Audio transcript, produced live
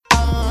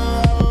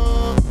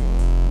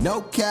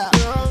No cap,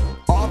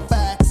 all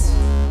facts.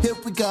 Here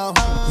we go.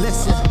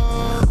 Listen,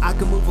 I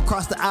can move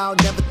across the aisle,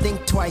 never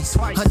think twice.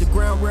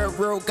 Underground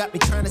Railroad got me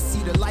trying to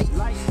see the light.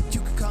 You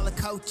can call a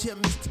coach,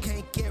 Mr.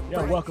 Can't get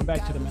right. Welcome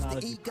back to the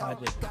Menology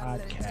Project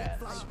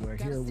podcast, where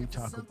here we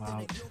talk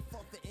about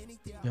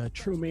the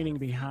true meaning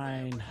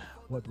behind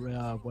what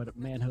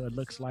manhood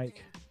looks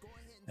like,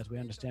 as we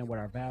understand what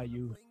our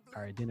value,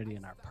 our identity,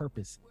 and our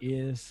purpose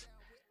is.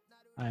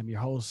 I am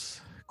your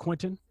host,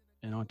 Quentin,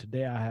 and on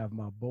today I have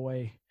my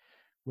boy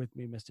with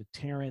me, Mr.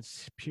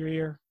 Terrance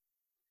Puryear,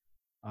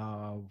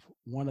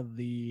 one of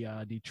the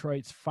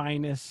Detroit's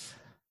finest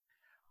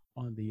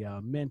on the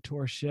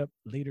mentorship,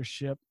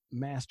 leadership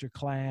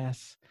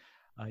masterclass.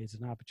 He's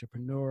an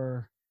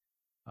entrepreneur.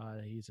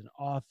 He's an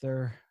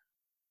author.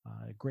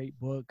 A great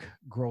book,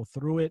 Grow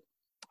Through It.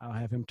 I'll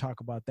have him talk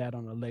about that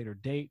on a later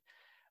date.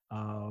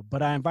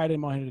 But I invited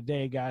him on here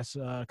today, guys,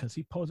 because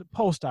he posted a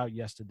post out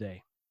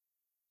yesterday.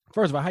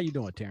 First of all, how you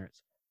doing,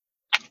 Terrance?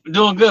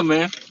 Doing good,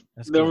 man.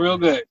 That's doing good, real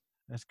man. good.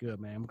 That's good,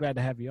 man. I'm glad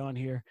to have you on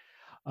here.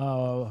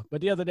 But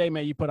the other day,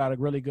 man, you put out a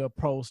really good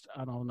post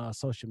out on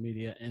social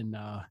media, and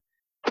I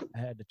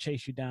had to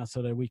chase you down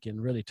so that we can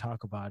really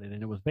talk about it.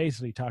 And it was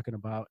basically talking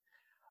about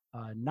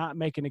not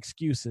making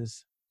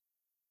excuses,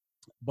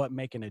 but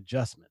making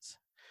adjustments.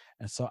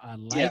 And so I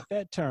like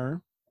that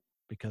term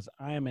because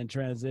I am in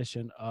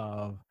transition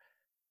of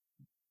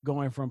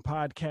going from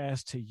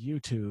podcast to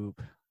YouTube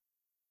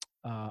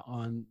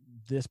on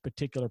this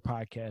particular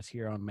podcast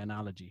here on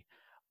Menology,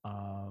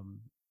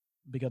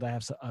 because I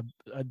have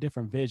a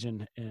different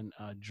vision and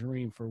a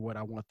dream for what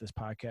I want this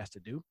podcast to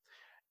do.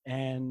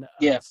 And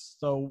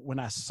so when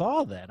I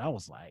saw that, I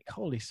was like,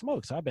 holy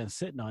smokes, I've been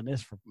sitting on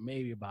this for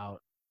maybe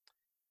about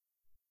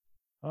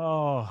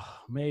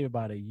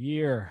a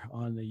year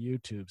on the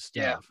YouTube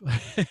stuff.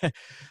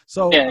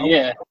 So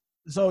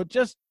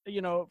just,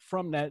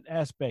 from that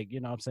aspect,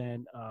 I'm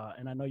saying,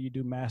 and I know you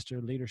do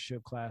master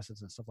leadership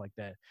classes and stuff like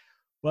that,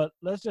 but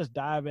let's just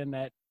dive in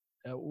that.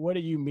 What do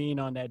you mean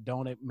on that?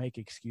 Don't make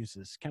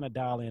excuses. Kind of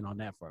dial in on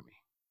that for me.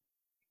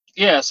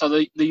 Yeah. So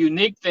the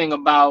unique thing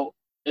about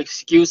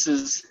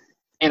excuses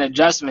and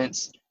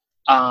adjustments,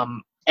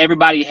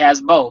 everybody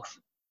has both.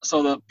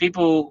 So the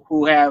people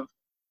who have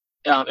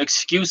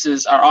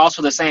excuses are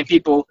also the same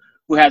people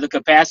who have the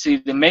capacity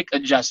to make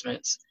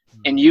adjustments.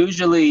 And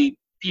usually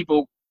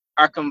people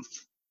are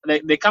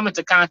they come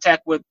into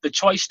contact with the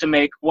choice to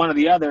make one or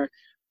the other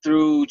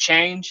through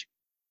change,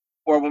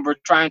 or when we're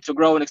trying to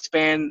grow and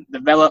expand,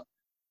 develop,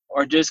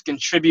 or just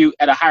contribute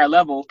at a higher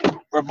level.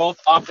 We're both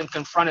often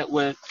confronted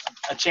with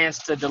a chance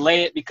to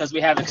delay it because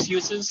we have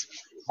excuses,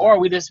 or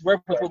we just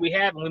work with what we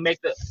have and we make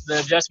the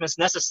adjustments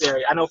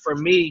necessary. I know for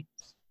me,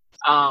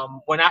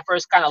 when I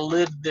first kind of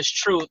lived this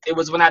truth, it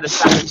was when I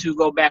decided to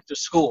go back to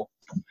school,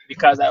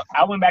 because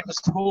I went back to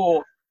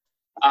school.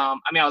 I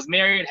was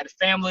married, had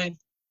a family,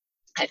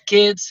 had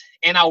kids,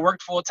 and I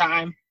worked full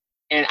time,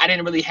 and I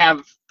didn't really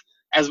have,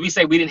 as we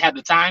say, we didn't have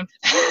the time.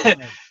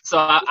 So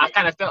I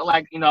kind of felt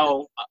like,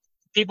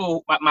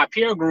 people, my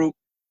peer group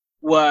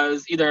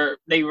was either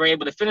they were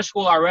able to finish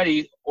school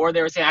already, or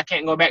they were saying, I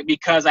can't go back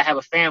because I have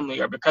a family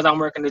or because I'm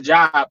working a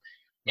job.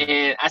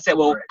 And I said,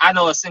 well, I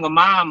know a single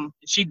mom,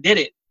 she did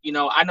it.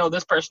 I know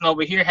this person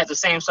over here has the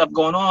same stuff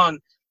going on,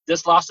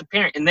 just lost a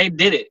parent, and they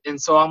did it.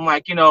 And so I'm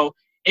like,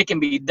 it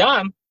can be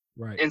done.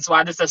 Right. And so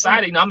I just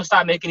decided, I'm going to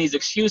start making these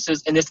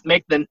excuses and just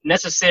make the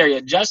necessary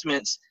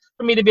adjustments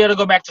for me to be able to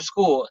go back to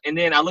school. And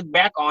then I look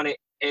back on it,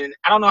 and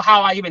I don't know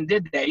how I even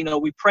did that.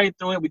 We prayed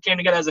through it. We came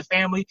together as a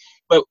family,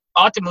 but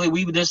ultimately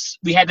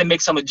we had to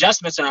make some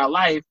adjustments in our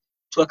life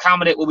to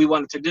accommodate what we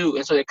wanted to do.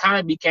 And so it kind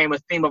of became a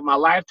theme of my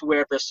life, to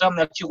where if there's something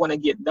that you want to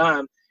get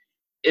done,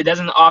 it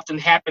doesn't often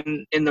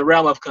happen in the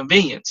realm of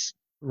convenience.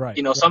 Right.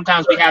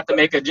 Sometimes we have to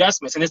make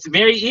adjustments, and it's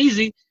very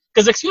easy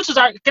because excuses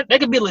they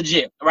can be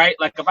legit, right?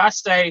 Like if I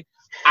say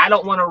I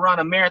don't want to run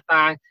a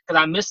marathon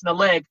because I'm missing a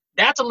leg,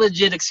 that's a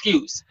legit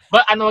excuse.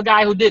 But I know a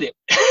guy who did it.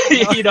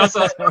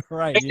 So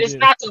right, it's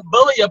not to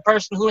bully a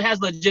person who has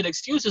legit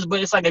excuses,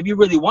 but it's like if you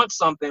really want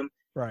something,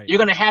 right, you're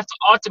going to have to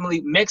ultimately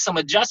make some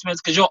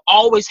adjustments, because you'll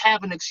always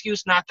have an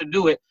excuse not to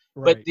do it.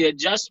 Right. But the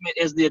adjustment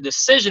is the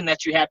decision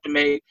that you have to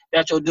make,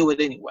 that you'll do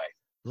it anyway.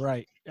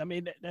 Right. I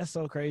mean, that's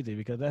so crazy,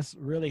 because that's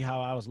really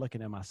how I was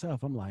looking at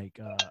myself. I'm like,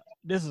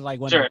 this is like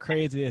one of the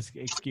craziest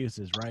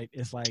excuses, right?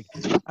 It's like,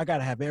 I got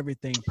to have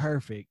everything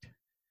perfect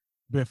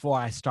before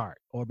I start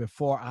or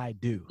before I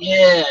do.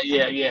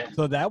 Yeah.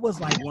 So that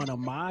was like one of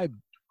my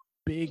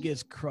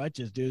biggest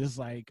crutches, dude. It's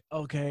like,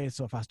 okay,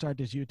 so if I start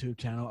this YouTube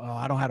channel,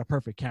 I don't have a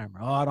perfect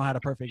camera. I don't have a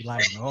perfect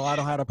lighting. I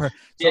don't have a perfect.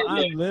 So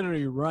I'm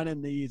literally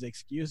running these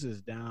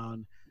excuses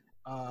down,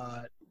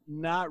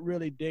 not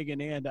really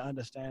digging in to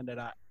understand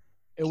that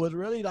it was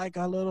really like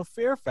a little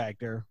fear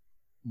factor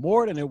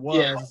more than it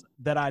was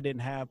that I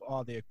didn't have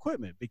all the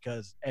equipment,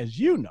 because as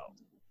you know,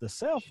 the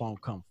cell phone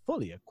comes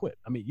fully equipped.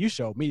 I mean, you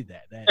showed me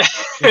that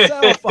the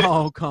cell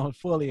phone comes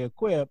fully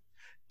equipped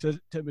to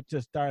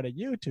start a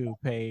YouTube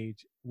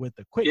page with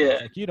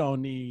equipment. Like you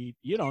don't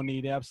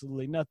need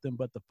absolutely nothing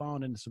but the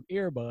phone and some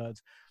earbuds,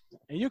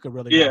 and you could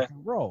really rock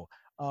and roll.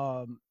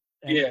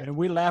 and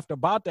we laughed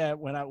about that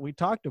when we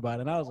talked about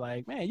it. And I was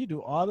like, man, you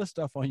do all this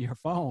stuff on your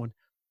phone,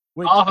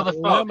 which off of the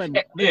phone.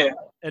 Yeah.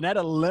 And that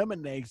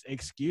eliminates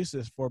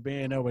excuses for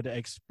being able to Yeah.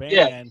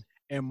 expand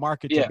and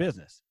market your Yeah.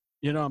 business.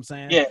 You know what I'm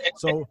saying? Yeah.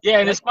 So Yeah,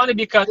 and it's funny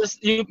because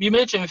you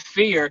mentioned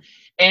fear,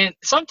 and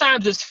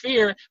sometimes it's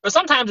fear, but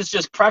sometimes it's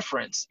just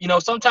preference. You know,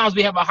 sometimes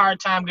we have a hard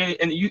time getting.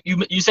 And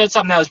you said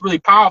something that was really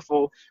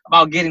powerful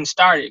about getting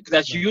started, because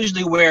that's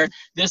usually where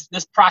this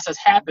process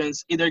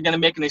happens. Either you're going to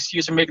make an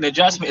excuse or make an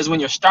adjustment is when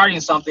you're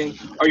starting something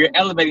or you're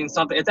elevating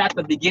something. It's at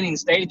the beginning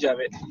stage of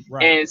it,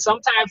 and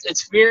sometimes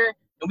it's fear.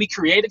 And we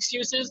create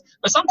excuses,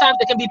 but sometimes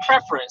it can be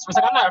preference. It's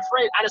like, I'm not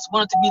afraid. I just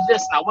want it to be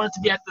this, and I want it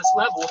to be at this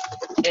level.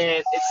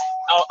 And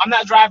I'm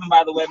not driving,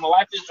 by the way. My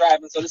wife is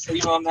driving, so this,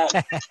 I'm not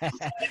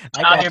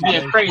out here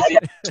being crazy.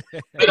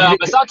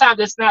 But sometimes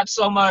it's not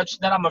so much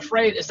that I'm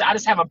afraid. It's that I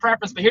just have a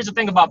preference. But here's the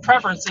thing about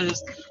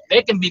preferences: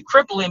 they can be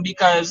crippling,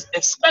 because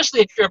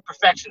especially if you're a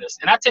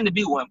perfectionist, and I tend to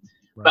be one.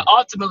 But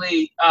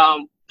ultimately,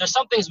 there's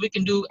some things we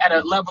can do at a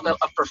level of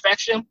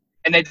perfection,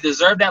 and they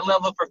deserve that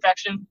level of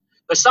perfection.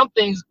 But some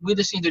things we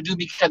just need to do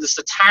because it's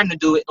the time to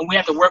do it, and we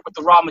have to work with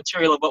the raw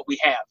material of what we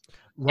have.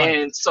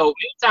 And so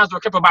many times we're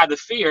crippled by the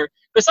fear,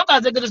 but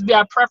sometimes it could just be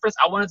our preference.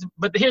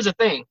 But here's the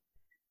thing: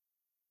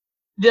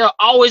 there'll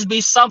always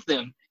be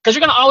something, because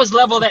you're gonna always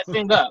level that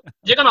thing up.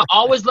 You're gonna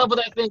always level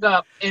that thing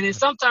up, and then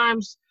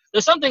sometimes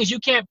there's some things you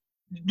can't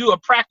do a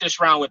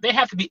practice round with. They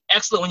have to be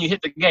excellent when you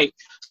hit the gate.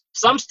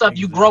 Some stuff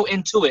you grow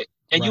into it,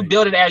 and you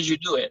build it as you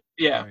do it.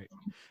 Yeah.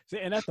 See,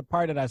 and that's the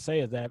part that I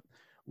say is that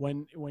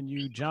when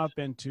you jump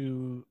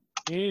into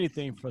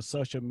anything for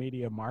social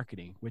media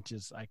marketing, which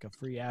is like a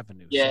free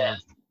avenue. Yeah.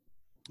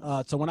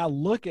 So when I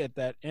look at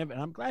that, and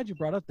I'm glad you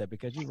brought up that,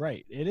 because you're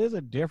right. It is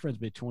a difference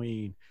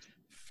between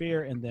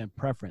fear and then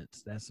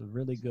preference. That's a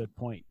really good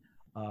point.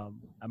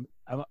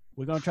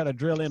 We're going to try to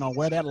drill in on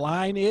where that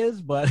line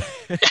is, but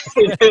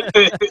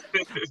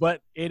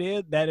but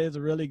that is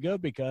really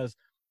good, because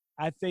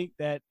I think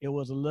that it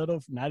was a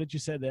little, now that you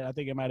said that, I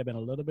think it might have been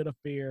a little bit of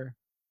fear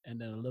and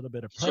then a little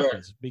bit of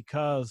preference,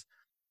 because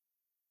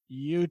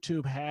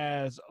YouTube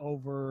has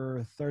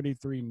over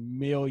 33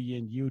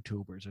 million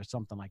YouTubers or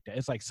something like that.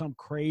 It's like some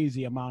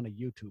crazy amount of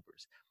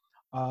YouTubers.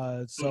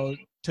 So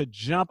to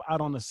jump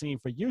out on the scene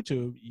for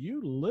YouTube,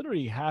 you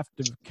literally have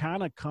to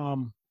kind of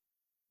come,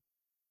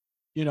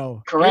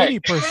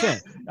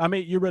 80%. I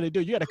mean, you really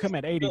do. You got to come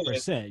at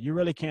 80%. You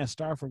really can't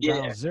start from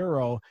ground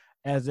zero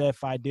as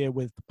if I did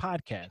with the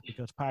podcast,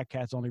 because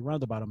podcast only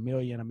runs about 1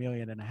 million, 1.5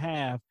 million.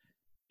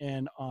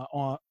 And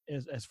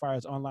as far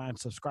as online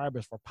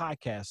subscribers for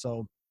podcasts.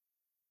 So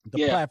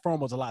the platform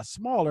was a lot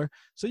smaller,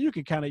 so you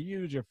can kind of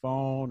use your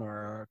phone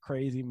or a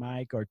crazy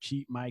mic or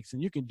cheap mics,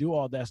 and you can do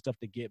all that stuff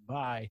to get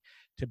by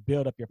to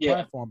build up your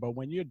platform. But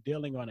when you're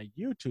dealing on a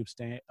YouTube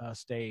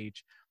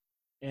stage,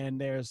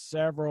 and there's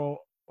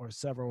several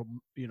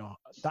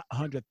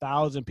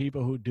 100,000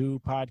 people who do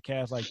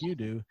podcasts like you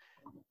do,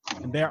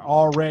 and they're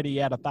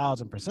already at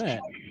 1,000%.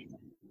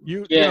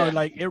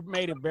 Like, it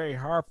made it very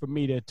hard for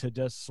me to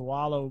just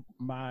swallow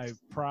my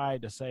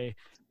pride to say,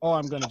 oh,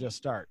 I'm going to just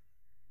start.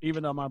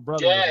 Even though my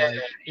brother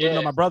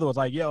was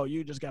like, yo,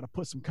 you just got to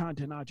put some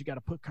content out. You got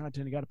to put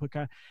content.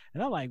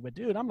 And I'm like, but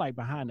dude, I'm like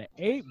behind the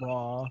 8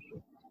 ball.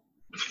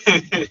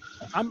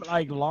 I'm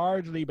like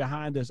largely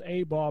behind this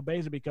 8 ball,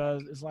 basically,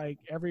 because it's like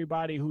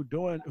everybody who's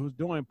doing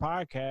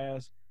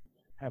podcasts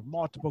have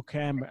multiple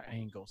camera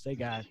angles. They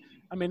got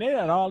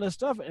all this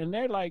stuff, and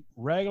they're like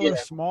regular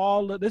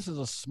small. This is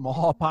a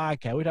small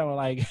podcast. We're talking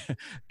like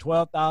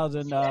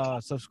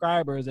 12,000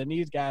 subscribers, and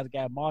these guys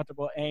got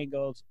multiple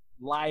angles,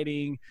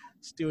 lighting,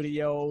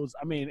 studios.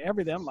 I mean,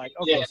 everything. I'm like,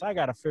 okay, so I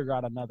got to figure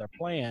out another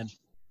plan.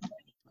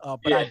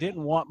 But I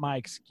didn't want my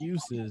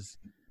excuses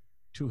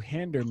to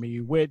hinder me,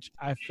 which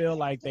I feel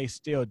like they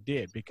still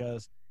did,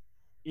 because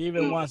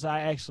even once I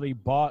actually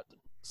bought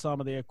some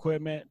of the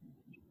equipment,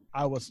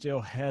 I was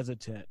still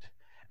hesitant.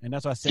 And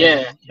that's why I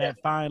said that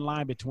fine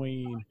line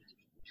between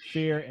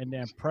fear and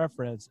then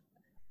preference.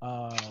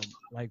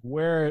 Like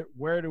when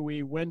do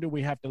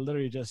we have to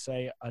literally just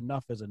say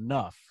enough is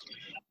enough?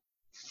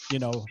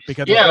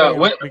 Because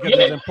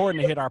it's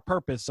important to hit our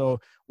purpose.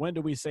 So when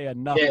do we say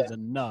enough is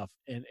enough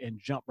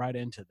and jump right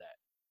into that?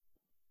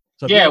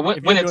 So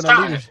when it's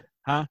time.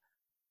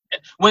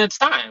 When it's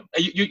time,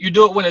 you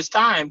do it when it's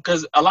time,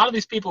 because a lot of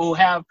these people who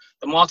have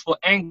the multiple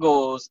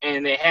angles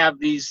and they have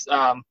these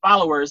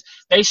followers,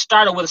 they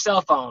started with a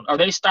cell phone, or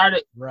they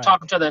started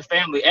talking to their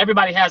family.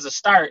 Everybody has a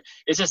start.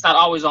 It's just not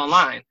always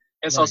online.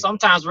 And so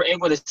sometimes we're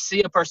able to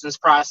see a person's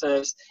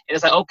process, and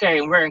it's like, okay,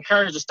 and we're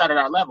encouraged to start at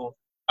our level.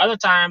 Other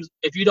times,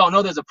 if you don't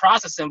know there's a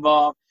process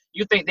involved,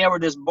 you think they were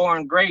just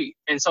born great.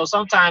 And so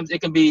sometimes it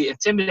can be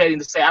intimidating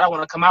to say, I don't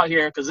want to come out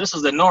here because this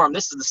is the norm,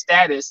 this is the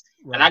status,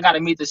 and I got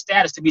to meet the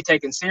status to be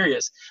taken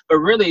serious. But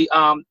really,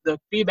 the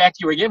feedback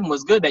you were given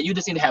was good, that you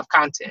just need to have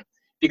content.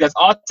 Because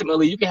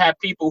ultimately, you can have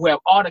people who have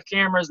all the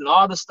cameras and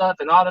all the stuff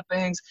and all the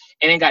things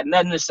and ain't got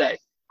nothing to say.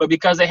 But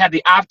because they have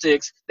the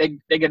optics, they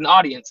get an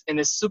audience,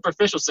 and it's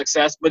superficial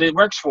success, but it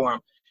works for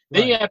them.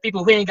 Then you have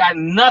people who ain't got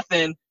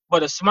nothing,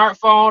 but a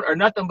smartphone or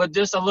nothing but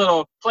just a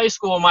little play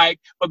school mic.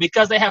 But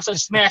because they have such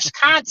smash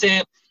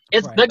content,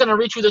 they're going to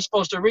reach who they're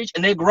supposed to reach,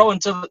 and they grow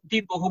into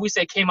people who we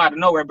say came out of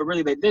nowhere, but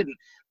really they didn't.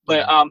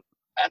 But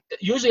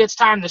usually it's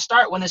time to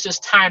start when it's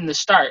just time to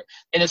start.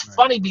 And it's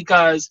funny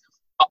because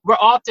we're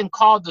often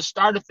called to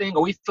start a thing,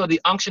 or we feel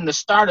the unction to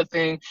start a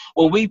thing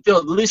when we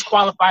feel the least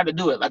qualified to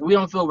do it. Like we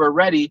don't feel we're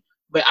ready.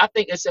 But I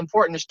think it's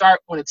important to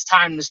start when it's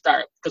time to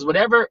start. Because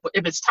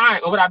if it's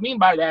time, and what I mean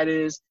by that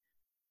is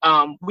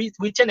we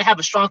tend to have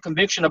a strong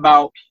conviction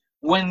about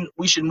when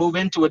we should move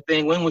into a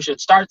thing, when we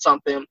should start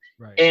something.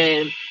 Right.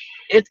 And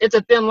it's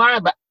a thin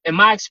line, but in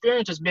my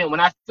experience has been when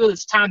I feel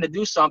it's time to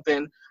do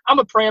something, I'm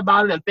going to pray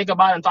about it and think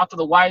about it and talk to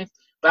the wife,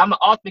 but I'm going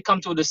to ultimately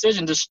come to a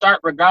decision to start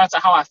regardless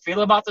of how I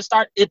feel about the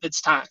start, if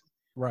it's time.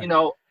 Right. You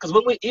know, because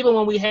even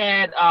when we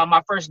had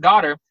my first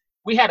daughter,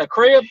 we had a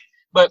crib,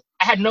 but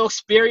I had no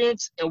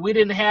experience and we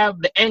didn't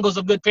have the angles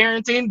of good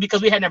parenting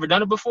because we had never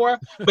done it before.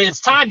 But it's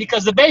time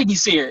because the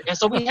baby's here. And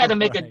so we had to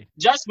make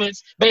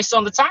adjustments based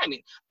on the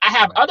timing. I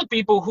have other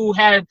people who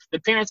had the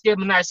parents give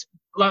them a nice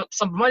lump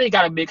sum of money,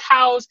 got a big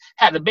house,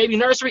 had the baby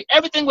nursery,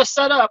 everything was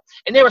set up,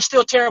 and they were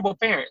still terrible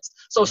parents.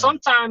 So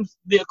sometimes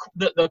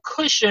the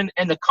cushion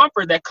and the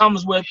comfort that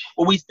comes with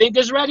what we think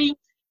is ready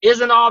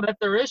isn't all that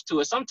there is to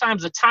it.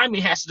 Sometimes the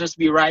timing has to just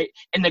be right,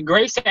 and the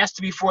grace has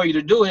to be for you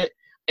to do it.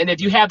 And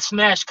if you have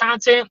smash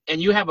content and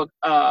you have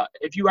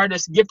if you are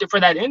just gifted for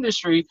that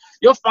industry,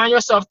 you'll find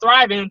yourself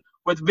thriving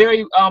with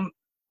very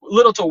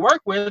little to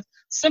work with,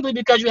 simply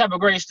because you have a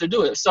grace to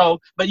do it. So,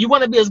 but you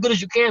want to be as good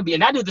as you can be.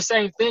 And I do the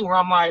same thing where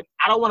I'm like,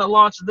 I don't want to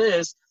launch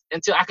this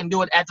until I can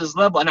do it at this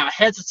level. And I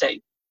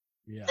hesitate.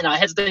 Yeah. And I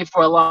hesitate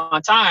for a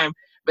long time.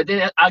 But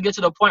then I'll get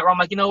to the point where I'm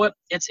like, you know what?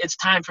 It's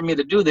time for me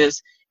to do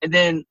this. And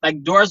then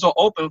like doors will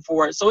open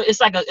for it. So it's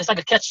like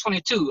a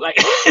catch-22. Like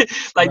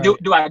right.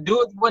 do I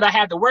do it what I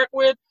had to work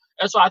with?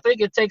 And so I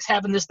think it takes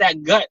having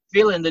that gut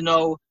feeling to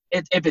know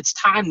if it's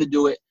time to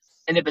do it.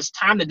 And if it's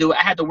time to do it,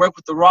 I had to work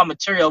with the raw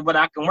material of what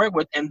I can work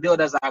with and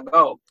build as I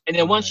go. And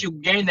then once you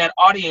gain that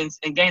audience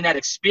and gain that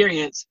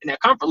experience and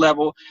that comfort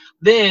level,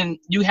 then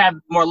you have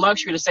more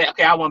luxury to say,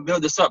 okay, I want to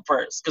build this up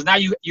first. Because now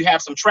you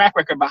have some track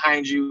record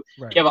behind you.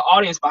 Right. You have an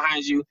audience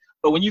behind you.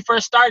 But when you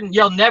first starting,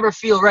 you'll never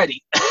feel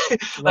ready.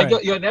 Like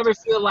you'll never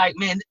feel like,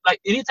 man,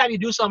 like anytime you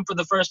do something for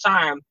the first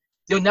time,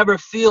 you'll never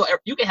feel,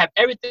 you can have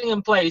everything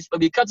in place, but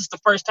because it's the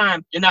first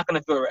time, you're not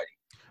going to feel ready.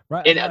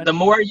 Right. And the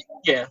more,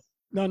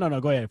 No,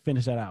 go ahead.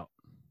 Finish that out.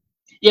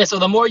 Yeah, so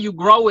the more you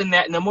grow in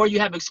that and the more you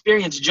have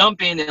experience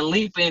jumping and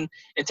leaping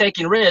and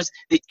taking risks,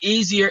 the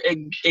easier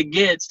it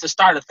gets to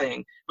start a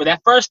thing. But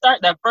that first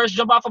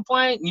jump off a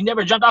plane, you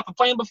never jumped off a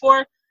plane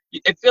before,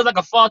 it feels like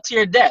a fall to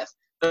your death.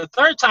 The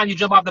third time you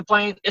jump off the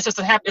plane, it's just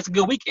it's a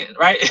good weekend,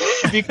 right?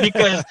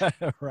 because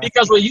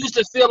because what used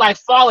to feel like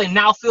falling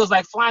now feels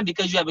like flying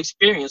because you have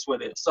experience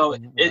with it. So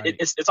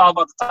it's all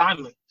about the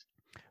timing.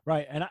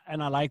 Right,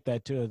 and I like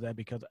that too,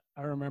 because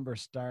I remember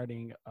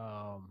starting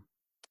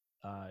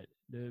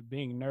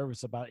being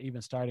nervous about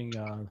even starting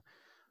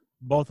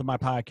both of my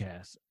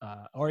podcasts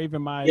or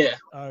even my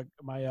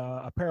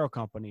apparel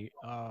company.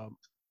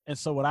 And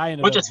so what I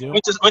ended up doing,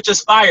 which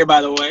is fire,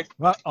 by the way.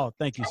 Well, oh,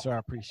 thank you, sir. I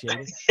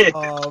appreciate it.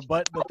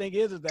 But the thing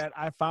is that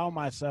I found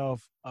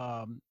myself.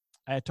 I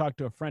had talked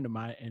to a friend of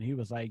mine, and he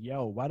was like,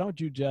 "Yo, why don't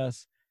you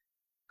just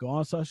go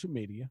on social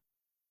media,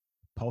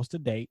 post a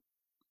date,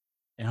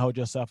 and hold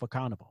yourself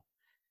accountable?"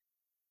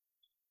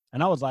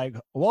 And I was like,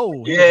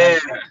 "Whoa!"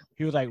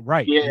 He was like,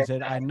 "Right." Yeah. He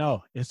said, "I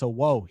know it's a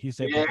whoa." He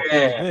said, "But the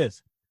thing is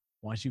this: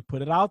 once you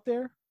put it out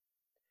there,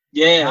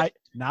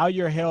 now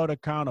you're held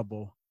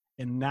accountable."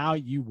 And now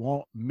you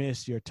won't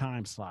miss your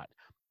time slot.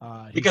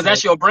 Because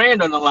that's your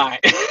brand on the line.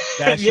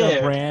 That's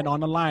your brand on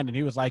the line. And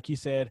he was like, he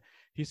said,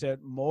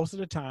 most of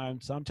the time,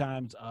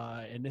 sometimes,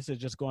 and this is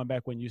just going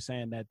back when you're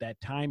saying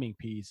that timing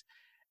piece.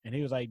 And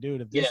he was like,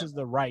 dude, if this is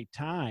the right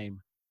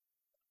time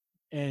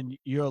and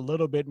you're a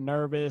little bit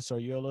nervous or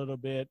you're a little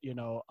bit,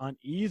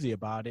 uneasy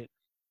about it,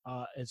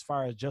 as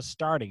far as just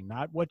starting,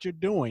 not what you're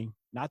doing,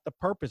 not the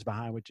purpose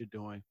behind what you're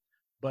doing,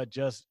 but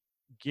just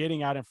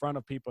getting out in front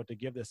of people to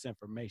give this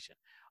information.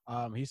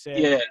 He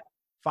said,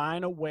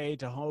 find a way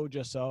to hold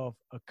yourself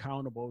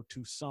accountable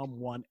to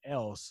someone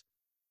else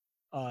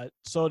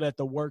so that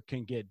the work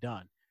can get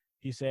done.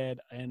 He said,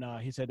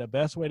 the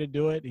best way to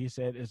do it, he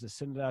said, is to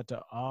send it out to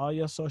all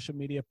your social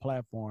media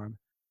platform.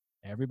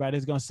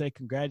 Everybody's going to say,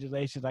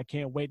 congratulations. I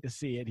can't wait to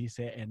see it. He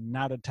said, and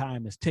now the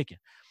time is ticking.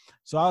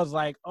 So I was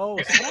like, oh,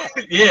 snap.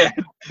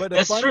 But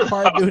the funny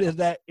part, dude, is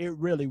that it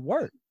really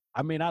worked.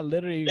 I mean, I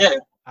literally,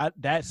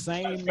 that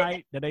same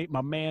night that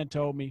my man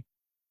told me,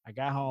 I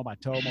got home, I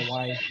told my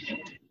wife,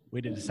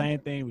 we did the same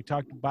thing. We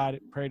talked about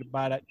it, prayed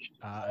about it.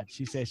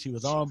 She said she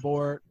was on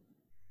board.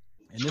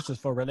 And this is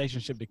for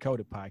Relationship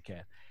Decoded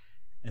podcast.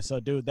 And so,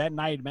 dude, that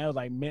night, man, it was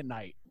like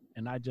midnight.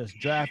 And I just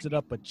drafted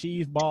up a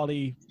cheese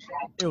ball-y,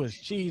 it was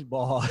cheese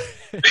ball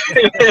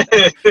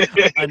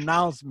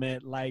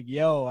announcement like,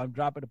 yo, I'm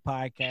dropping the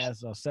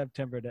podcast on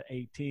September the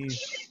 18th.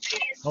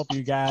 hope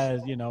you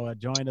guys,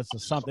 joined us or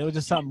something. It was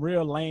just something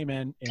real lame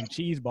and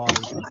cheese bally.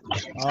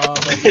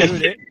 But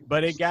dude,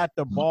 it got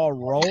the ball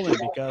rolling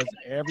because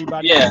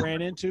everybody Yeah. we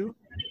ran into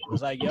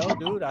was like, "Yo,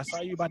 dude, I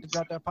saw you about to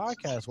drop that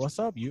podcast. What's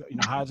up?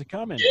 How's it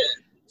coming?" Yeah.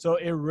 So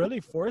it really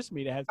forced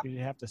me to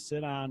have to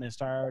sit down and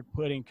start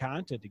putting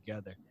content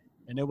together,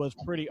 and it was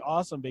pretty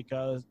awesome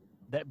because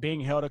that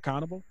being held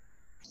accountable.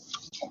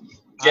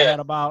 I Yeah.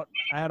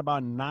 had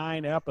about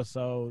 9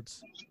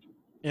 episodes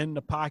in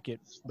the pocket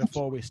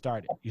before we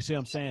started. You see what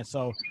I'm saying?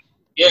 So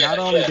Yeah. not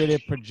only Yeah. did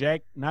it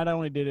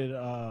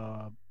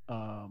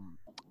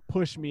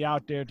push me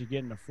out there to get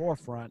in the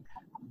forefront,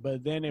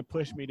 but then it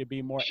pushed me to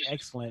be more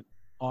excellent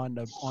on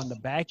the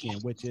back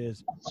end, which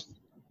is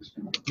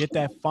get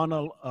that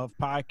funnel of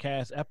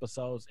podcast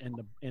episodes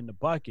in the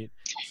bucket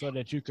so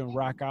that you can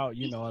rock out,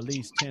 at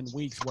least 10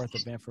 weeks worth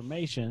of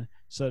information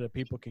so that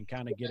people can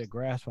kind of get a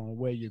grasp on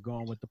where you're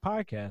going with the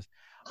podcast.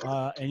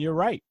 And you're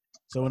right.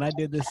 So when I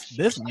did this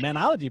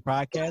Manology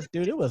podcast,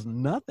 dude, it was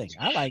nothing.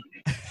 I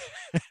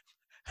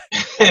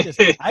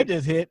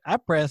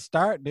pressed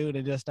start, dude,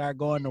 and just started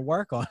going to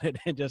work on it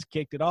and just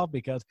kicked it off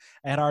because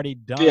I had already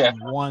done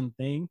one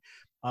thing.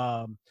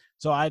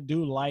 So I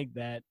do like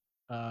that.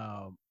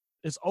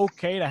 It's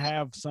okay to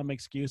have some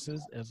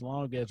excuses as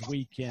long as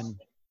we can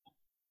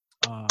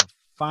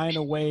find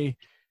a way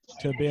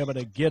to be able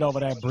to get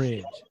over that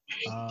bridge.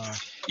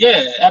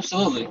 Yeah,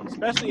 absolutely.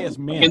 Especially as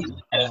men,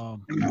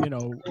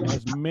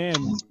 as men,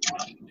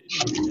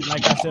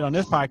 like I said on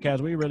this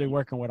podcast, we really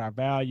working with our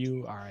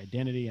value, our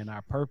identity, and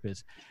our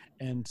purpose.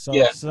 And so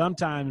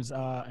sometimes,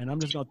 and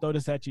I'm just going to throw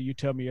this at you, you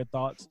tell me your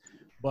thoughts,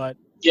 but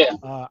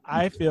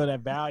I feel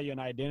that value and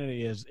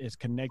identity is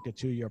connected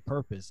to your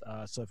purpose.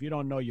 So if you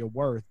don't know your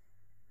worth,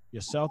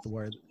 your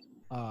self-worth,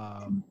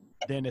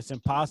 then it's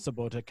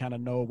impossible to kind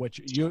of know what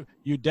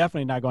you're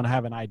definitely not going to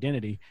have an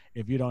identity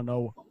if you don't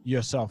know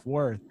your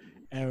self-worth,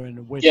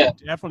 and which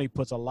definitely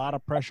puts a lot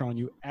of pressure on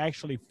you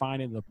actually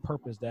finding the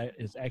purpose that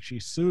is actually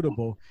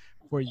suitable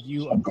for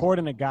you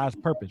according to God's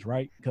purpose,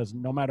 right? Because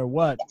no matter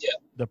what,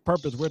 the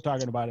purpose we're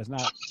talking about is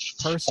not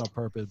personal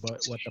purpose,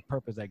 but what the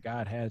purpose that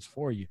God has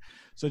for you.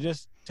 So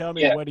just tell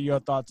me, what are your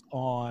thoughts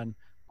on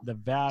the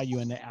value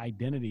and the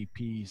identity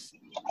piece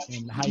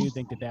and how you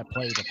think that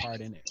plays a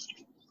part in it?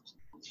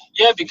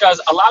 Yeah, because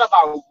a lot of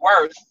our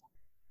worth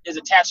is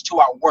attached to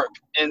our work,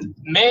 and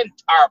men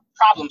are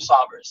problem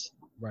solvers.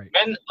 Right.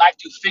 Men like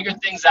to figure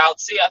things out.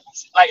 See,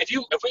 like if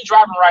we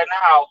driving right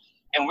now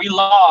and we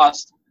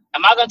lost,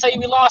 am I gonna tell you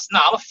we lost? No,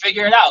 I'm gonna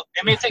figure it out.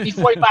 It may take me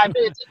 45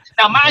 minutes.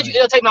 Now, mind you,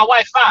 it'll take my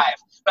wife 5.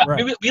 But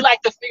we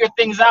like to figure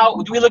things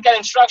out. Do we look at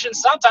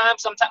instructions?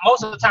 Sometimes,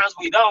 most of the times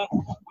we don't.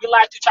 We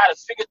like to try to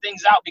figure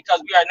things out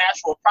because we are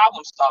natural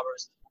problem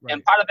solvers. Right.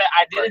 And part of that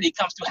identity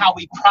comes through how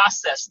we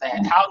process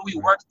that. How do we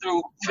work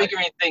through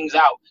figuring things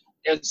out?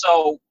 And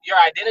so your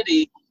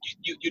identity,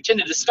 you tend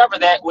to discover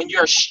that when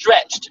you're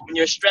stretched. When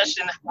you're stretched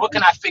in, what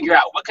can I figure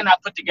out? What can I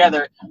put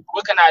together?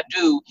 What can I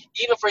do?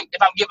 Even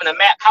if I'm given a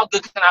map, how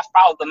good can I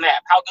follow the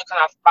map? How good can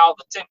I follow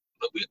the template?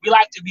 We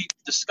like to be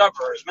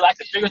discoverers. We like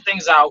to figure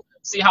things out,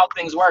 see how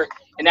things work.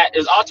 And that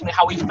is ultimately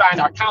how we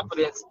find our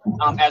confidence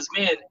as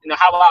men.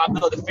 How will I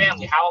build a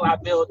family? How will I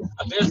build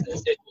a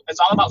business? It's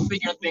all about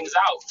figuring things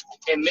out.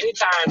 And many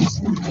times,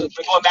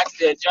 going back to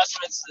the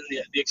adjustments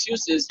and the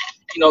excuses,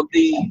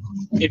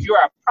 if you're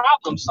a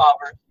problem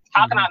solver,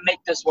 how can I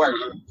make this work?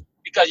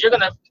 Because you're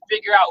going to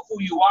figure out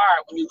who you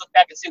are when you look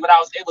back and see what I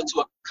was able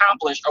to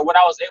accomplish or what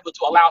I was able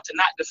to allow to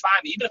not define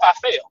me, even if I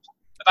failed.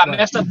 If I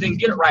messed up, didn't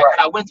get it right, but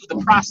I went through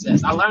the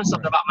process. I learned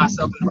something about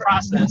myself in the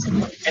process.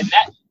 And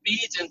that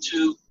feeds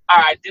into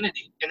our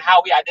identity and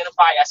how we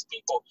identify as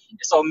people. And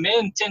so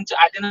men tend to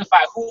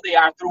identify who they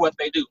are through what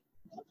they do.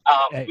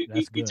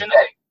 We tend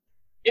to,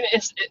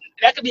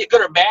 that could be a good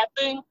or bad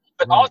thing,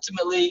 but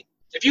ultimately,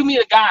 if you meet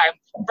a guy,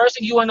 first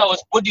thing you want to know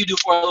is, what do you do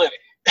for a living?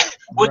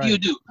 What do you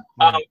do?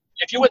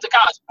 If you went to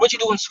college, what you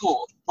do in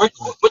school? What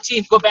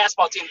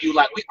basketball team do you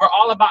like? We're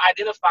all about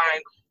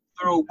identifying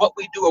through what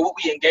we do or what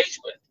we engage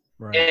with.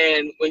 Right.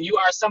 And when you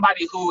are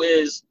somebody who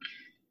is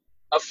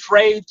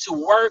afraid to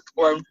work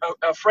or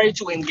afraid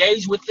to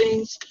engage with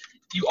things,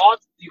 you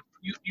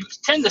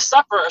tend to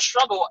suffer a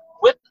struggle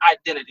with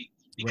identity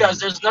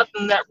because there's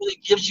nothing that really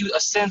gives you a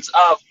sense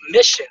of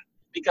mission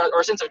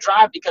or a sense of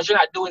drive because you're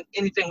not doing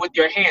anything with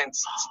your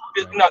hands.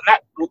 Not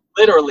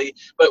literally,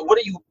 but what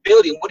are you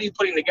building? What are you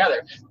putting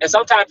together? And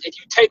sometimes if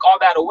you take all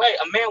that away,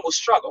 a man will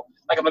struggle.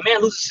 Like if a man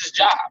loses his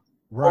job,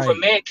 or if a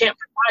man can't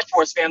provide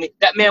for his family,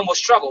 that man will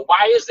struggle.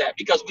 Why is that?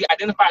 Because we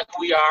identify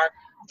who we are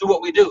through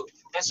what we do.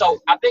 And so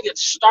I think it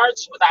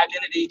starts with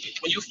identity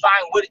when you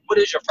find what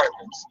is your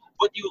purpose,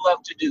 what do you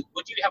love to do,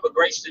 what do you have a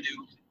grace to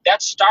do.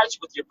 That starts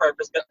with your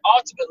purpose, but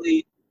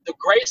ultimately the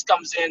grace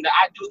comes in that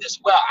I do this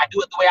well, I do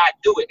it the way I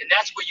do it, and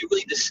that's where you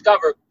really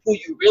discover who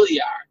you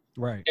really are.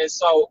 Right. And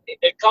so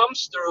it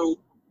comes through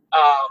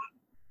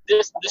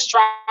this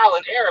trial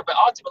and error, but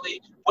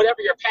ultimately,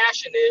 whatever your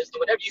passion is, and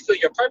whatever you feel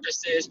your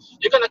purpose is,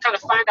 you're going to kind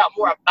of find out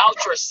more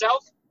about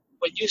yourself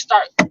when you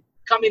start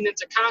coming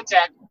into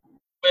contact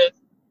with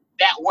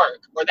that work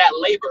or that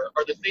labor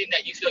or the thing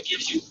that you feel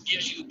gives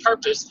you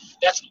purpose,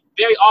 that's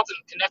very often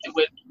connected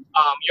with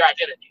your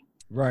identity.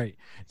 Right.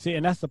 See,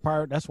 and that's the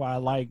part, that's why I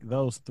like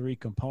those three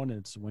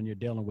components when you're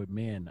dealing with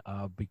men,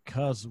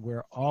 because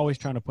we're always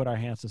trying to put our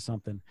hands to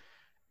something.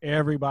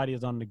 Everybody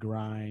is on the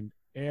grind.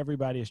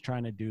 Everybody is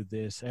trying to do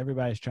this.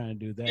 Everybody's trying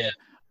to do that.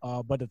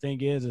 Yeah. But the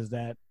thing is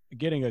that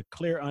getting a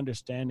clear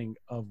understanding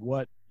of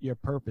what your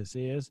purpose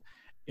is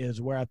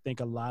where I think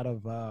a lot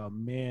of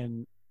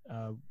men,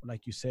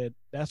 like you said,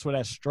 that's where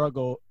that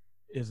struggle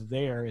is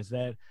there, is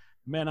that,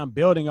 man, I'm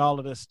building all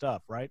of this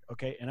stuff, right?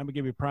 Okay. And I'm gonna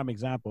give you a prime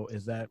example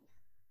is that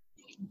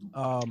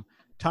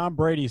Tom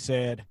Brady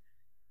said,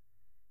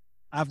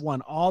 I've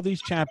won all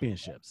these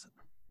championships.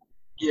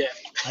 Yeah.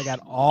 I got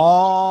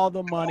all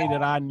the money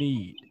that I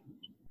need.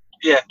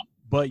 Yeah.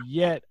 But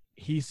yet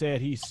he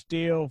said he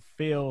still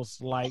feels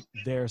like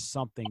there's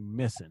something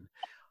missing.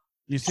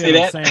 You see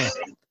what I'm saying?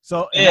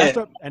 So,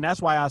 and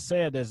that's why I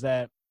said is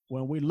that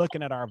when we're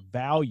looking at our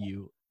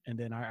value and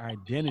then our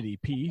identity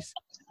piece,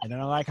 and then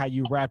I like how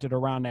you wrapped it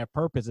around that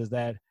purpose, is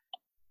that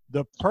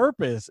the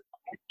purpose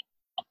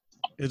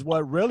is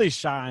what really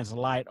shines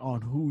light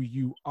on who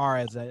you are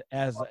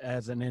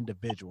as an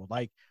individual.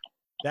 Like,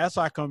 that's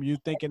how come you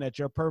thinking that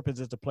your purpose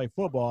is to play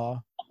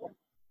football,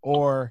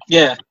 or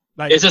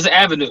like it's just an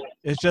avenue.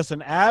 It's just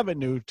an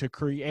avenue to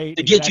create,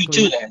 to get you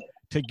to that.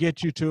 To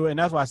get you to, and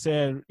that's why I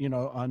said, you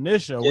know, on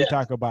this show we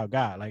talk about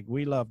God. Like,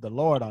 we love the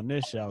Lord on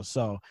this show.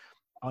 So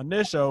on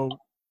this show,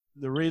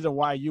 the reason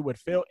why you would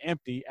feel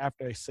empty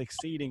after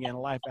succeeding in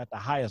life at the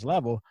highest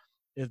level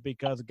is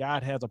because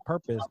God has a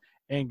purpose,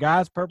 and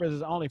God's purpose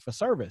is only for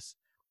service.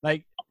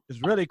 Like, it's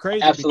really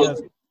crazy. Absolutely.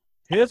 Because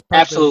his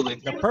purpose, absolutely,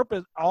 the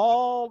purpose,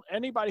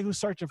 anybody who's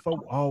searching for,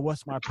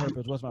 what's my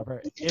purpose? What's my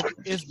purpose?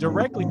 It's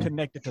directly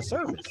connected to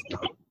service.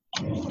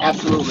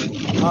 Absolutely.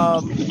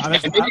 And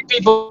many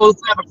people who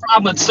have a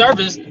problem with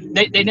service,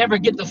 they never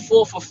get the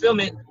full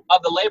fulfillment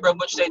of the labor of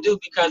which they do,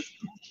 because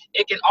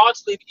it can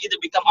ultimately either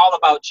become all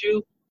about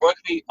you, or it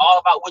can be all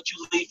about what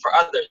you leave for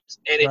others.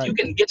 And if you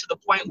can get to the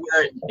point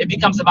where it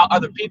becomes about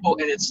other people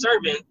and it's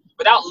serving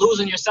without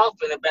losing yourself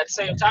in it, but at the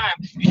same time,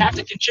 you have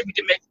to contribute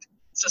to make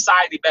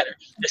society better,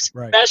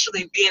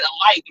 especially being a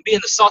light, being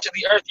the salt of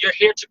the earth. You're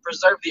here to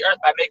preserve the earth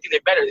by making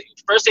it better. The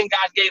first thing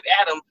God gave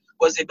Adam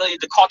was the ability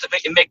to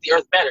cultivate and make the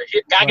earth better.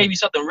 God gave you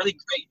something really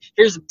great.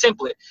 Here's the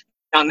template.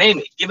 Now name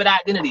it, give it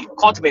identity,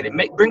 cultivate it,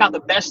 bring out the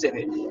best in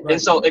it. And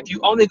so if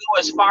you only go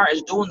as far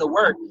as doing the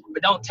work,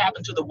 but don't tap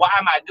into the why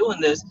am I doing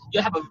this,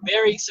 you'll have a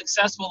very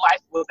successful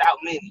life without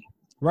meaning.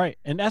 Right.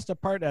 And that's the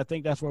part that I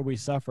think that's where we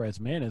suffer as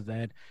men, is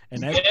that,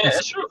 and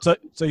that's true.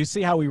 So you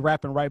see how we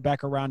wrapping right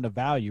back around the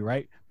value,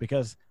 right?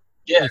 Because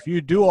if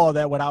you do all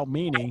that without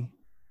meaning,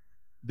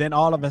 then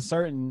all of a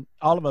sudden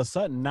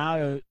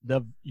now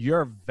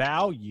your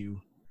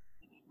value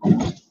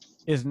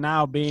is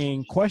now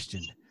being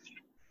questioned.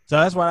 So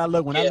that's why I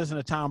look, when I listen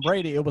to Tom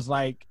Brady, it was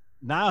like,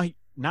 now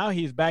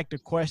he's back to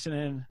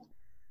questioning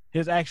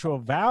his actual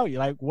value.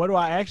 Like, what do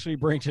I actually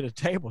bring to the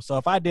table? So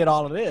if I did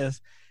all of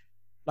this,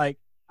 like,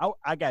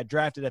 I got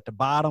drafted at the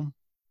bottom.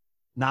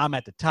 Now I'm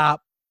at the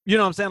top. You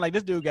know what I'm saying? Like,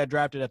 this dude got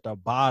drafted at the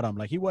bottom.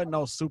 Like, he wasn't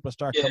no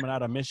superstar coming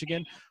out of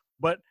Michigan,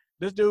 but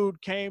this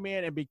dude came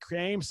in and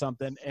became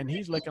something, and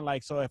he's looking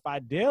like, so if I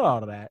did all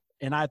of that,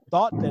 and I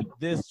thought that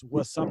this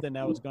was something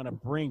that was going to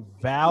bring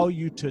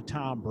value to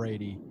Tom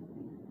Brady,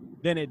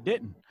 then it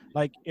didn't.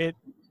 Like, it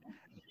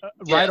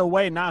right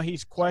away, now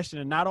he's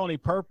questioning not only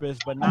purpose,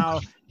 but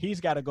now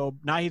he's got to go.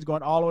 Now he's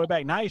going all the way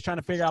back. Now he's trying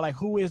to figure out, like,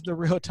 who is the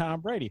real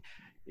Tom Brady?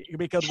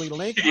 Because we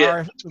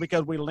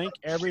link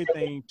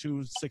everything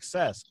to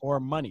success or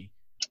money.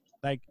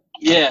 Like,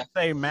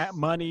 say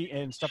money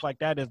and stuff like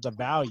that is the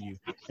value,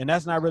 and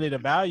that's not really the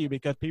value,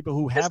 because people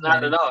who have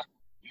money, at all.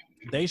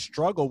 They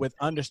struggle with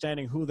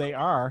understanding who they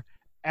are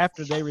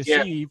after they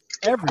receive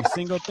every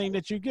single thing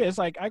that you get. It's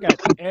like, I got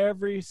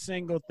every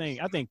single thing.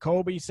 I think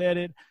Kobe said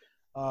it.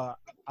 I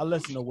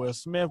listened to Will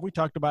Smith. We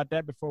talked about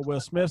that before.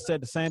 Will Smith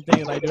said the same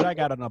thing. Like, dude, I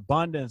got an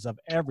abundance of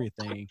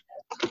everything.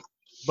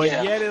 But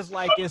yet it's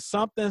like, it's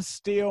something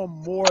still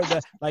more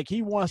that, like,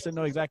 he wants to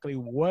know exactly,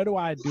 what do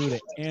I do to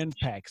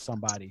impact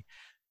somebody?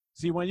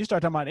 See, when you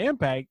start talking about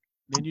impact,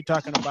 then you're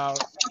talking about,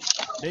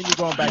 then you're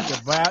going back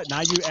to value.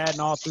 Now you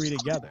adding all three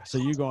together. So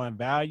you're going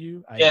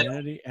value,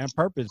 identity, and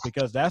purpose,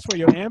 because that's where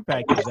your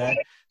impact is at.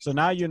 So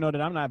now you know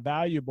that I'm not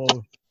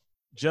valuable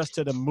just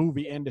to the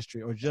movie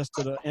industry or just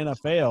to the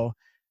NFL.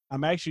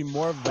 I'm actually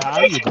more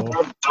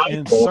valuable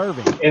in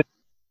serving.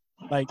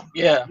 Like,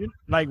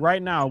 like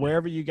right now,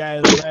 wherever you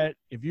guys are at,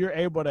 if you're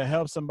able to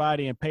help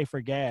somebody and pay for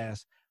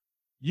gas,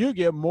 you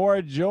get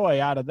more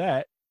joy out of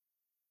that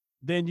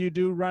than you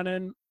do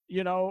running,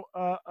 you know,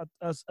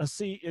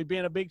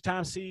 being a big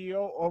time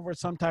CEO over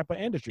some type of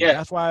industry.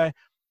 That's why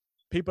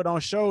people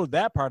don't show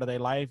that part of their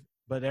life,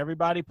 but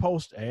everybody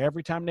posts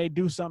every time they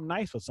do something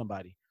nice for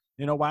somebody.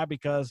 You know why?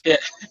 Because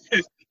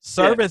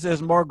service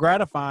is more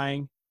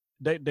gratifying.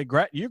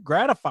 You're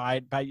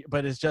gratified by,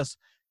 but it's just,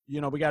 you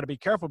know, we got to be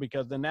careful,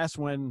 because then that's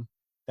when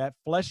that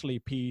fleshly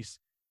piece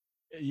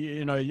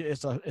you know,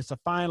 it's a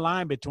fine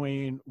line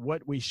between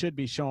what we should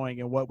be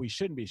showing and what we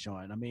shouldn't be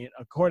showing. I mean,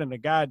 according to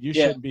God, you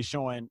Yeah. shouldn't be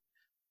showing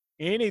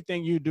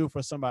anything you do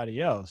for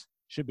somebody else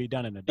should be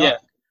done in the Yeah.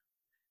 dark.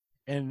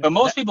 And But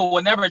most people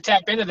will never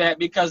tap into that,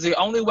 because the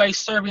only way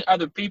serving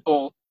other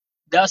people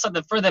does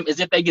something for them is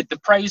if they get the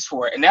praise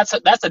for it. And that's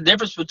the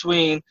difference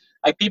between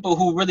like people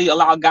who really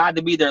allow God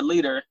to be their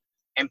leader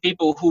and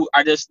people who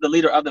are just the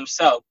leader of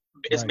themselves.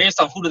 It's Right. based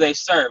on who do they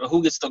serve and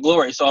who gets the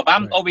glory. So if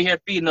I'm Right. over here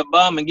feeding a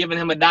bum and giving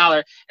him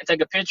 $1 and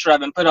take a picture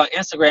of it and put it on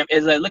Instagram,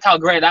 it's like, look how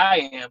great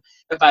I am.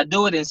 If I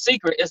do it in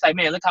secret, it's like,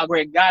 man, look how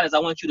great God is. I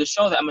want you to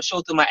show that. I'm gonna show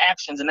it through my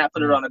actions and not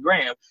put it Right. on the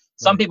gram.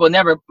 Some Right. people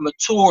never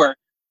mature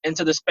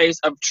into the space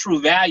of true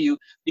value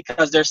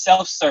because they're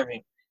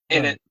self-serving.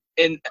 And Right.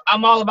 and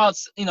I'm all about,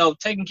 you know,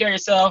 taking care of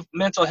yourself,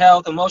 mental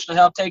health, emotional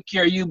health, take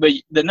care of you. But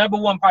the number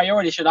one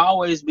priority should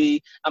always be,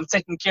 I'm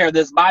taking care of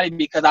this body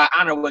because I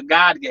honor what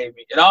God gave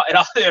me. It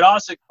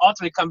also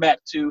ultimately come back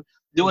to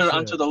doing it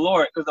unto the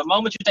Lord. Because the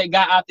moment you take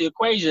God out the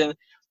equation,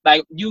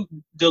 like you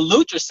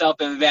dilute yourself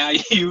in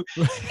value,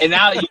 and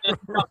now you just,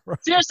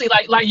 seriously,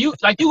 like you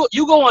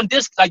go on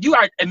disc, like you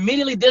are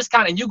immediately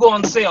discounting. You go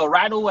on sale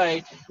right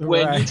away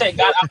when you take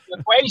God out the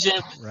equation,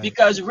 Right.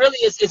 because really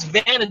it's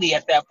vanity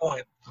at that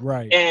point.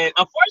 Right. And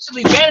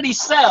unfortunately, vanity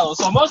sells.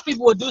 So most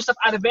people will do stuff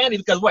out of vanity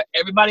because what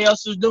everybody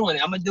else is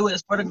doing. I'm gonna do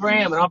it for the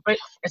gram, and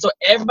so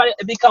everybody,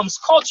 it becomes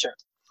culture.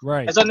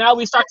 Right. And so now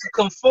we start to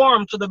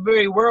conform to the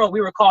very world we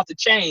were called to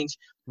change.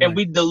 And Right.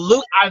 we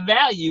dilute our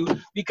value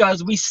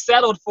because we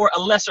settled for a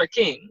lesser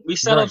king. We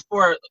settled Right.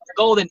 for a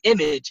golden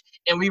image,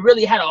 and we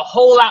really had a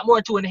whole lot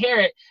more to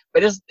inherit.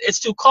 But it's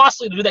too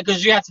costly to do that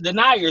because you have to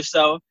deny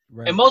yourself.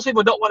 Right. And most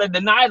people don't want to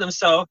deny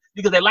themselves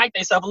because they like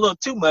themselves a little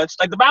too much.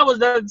 Like the Bible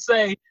doesn't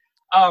say,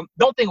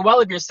 don't think well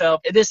of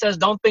yourself. It just says,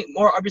 don't think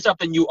more of yourself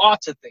than you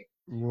ought to think.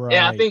 Right.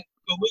 And I think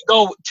when we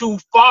go too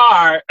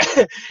far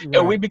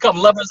and we become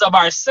lovers of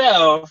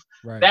ourselves,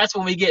 Right. that's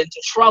when we get into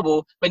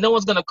trouble. But no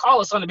one's going to call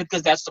us on it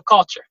because that's the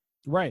culture.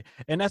 Right.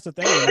 And that's the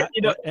thing. And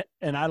You know?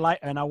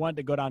 I wanted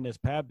to go down this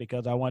path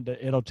because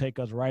it'll take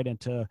us right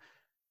into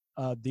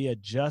the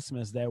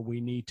adjustments that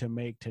we need to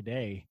make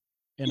today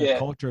in a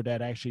culture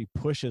that actually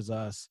pushes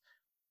us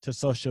to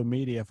social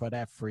media for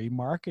that free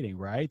marketing,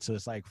 right? So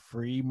it's like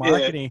free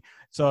marketing.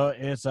 So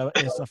it's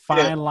a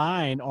fine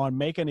line on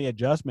making the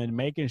adjustment,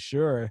 making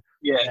sure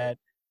that,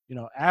 you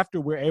know, after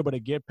we're able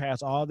to get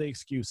past all the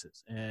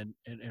excuses and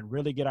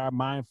really get our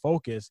mind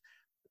focused,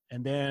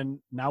 and then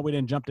now we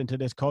done jumped into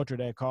this culture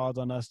that calls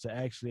on us to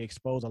actually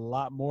expose a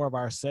lot more of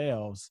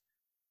ourselves.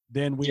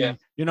 Then we,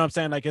 you know what I'm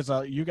saying? Like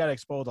you got to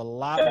expose a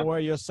lot more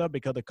of yourself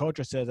because the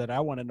culture says that I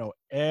want to know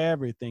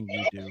everything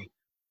you do.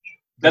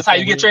 That's how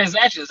you get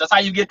transactions. That's how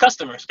you get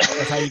customers.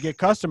 That's how you get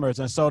customers.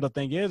 And so the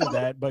thing is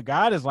that, but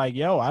God is like,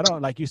 yo, I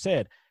don't, like you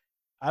said,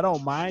 I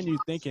don't mind you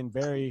thinking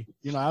very,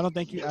 you know, I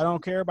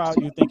don't care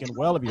about you thinking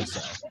well of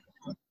yourself.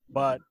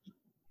 But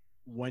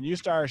when you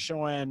start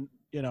showing,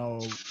 you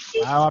know,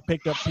 how I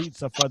picked up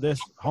pizza for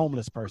this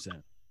homeless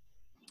person,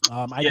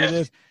 I did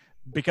this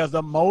because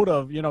the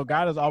motive, you know,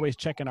 God is always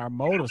checking our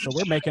motive. So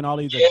we're making all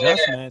these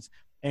adjustments.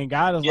 And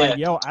God is like,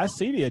 yo, I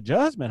see the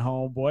adjustment,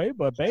 homeboy,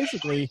 but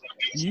basically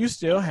you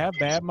still have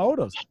bad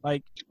motives.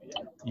 Like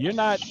you're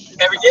not.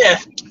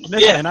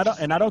 Listen,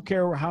 and I don't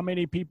care how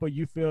many people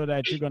you feel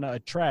that you're going to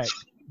attract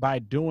by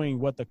doing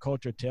what the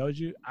culture tells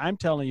you. I'm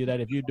telling you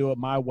that if you do it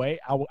my way,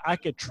 I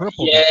could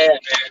triple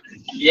it.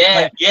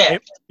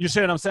 You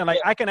see what I'm saying? Like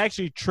I can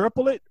actually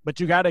triple it, but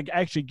you got to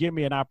actually give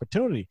me an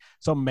opportunity.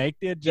 So make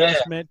the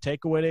adjustment,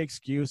 take away the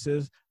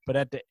excuses. But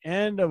at the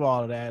end of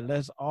all of that,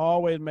 let's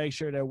always make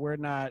sure that we're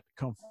not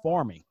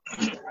conforming.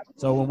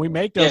 So when we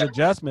make those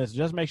adjustments,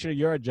 just make sure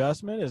your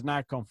adjustment is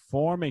not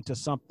conforming to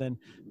something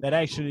that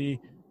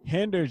actually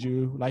hinders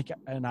you. Like,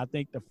 and I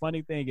think the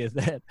funny thing is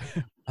that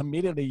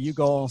immediately you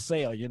go on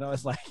sale. You know,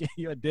 it's like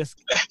you're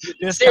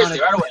discounted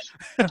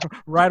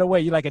right away.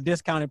 You're like a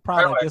discounted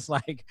product. It's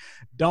like,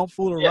 don't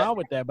fool around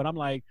with that. But I'm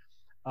like,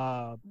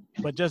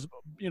 but just,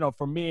 you know,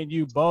 for me and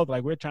you both,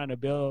 like we're trying to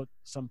build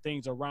some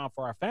things around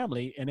for our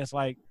family. And it's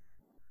like,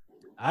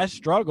 I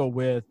struggle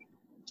with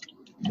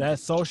that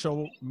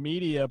social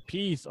media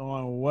piece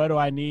on what do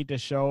I need to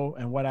show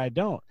and what I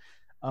don't.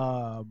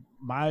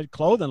 My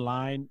clothing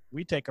line,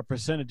 we take a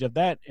percentage of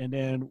that and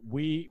then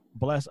we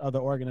bless other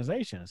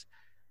organizations.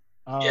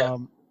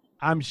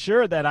 I'm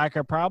sure that I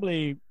could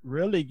probably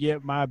really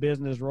get my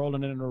business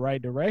rolling in the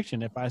right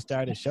direction if I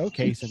started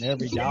showcasing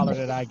every dollar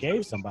that I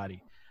gave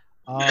somebody.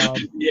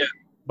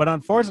 But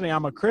unfortunately,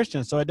 I'm a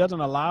Christian, so it doesn't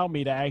allow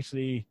me to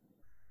actually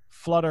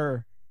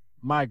flutter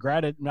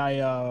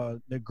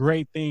the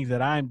great things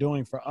that I'm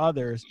doing for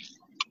others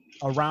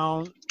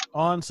around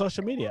on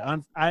social media.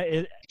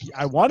 I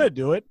want to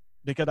do it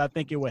because I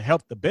think it would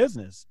help the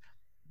business.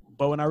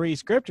 But when I read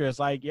scripture, it's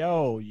like,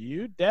 yo,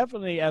 you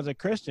definitely, as a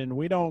Christian,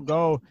 we don't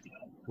do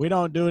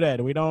that.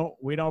 We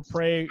don't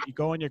pray. You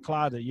go in your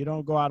closet. You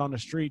don't go out on the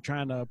street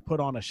trying to put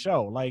on a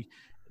show. Like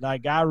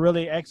God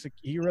really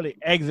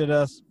exited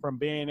us from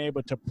being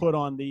able to put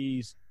on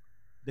these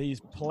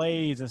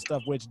plays and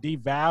stuff which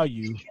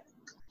devalue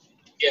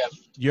Yeah.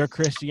 your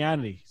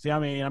Christianity. See, I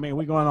mean,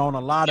 we're going on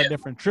a lot of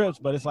different trips,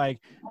 but it's like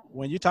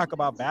when you talk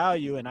about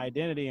value and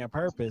identity and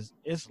purpose,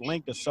 it's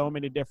linked to so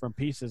many different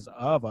pieces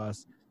of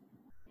us.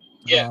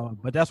 Yeah.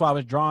 But that's why I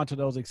was drawn to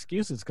those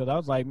excuses, because I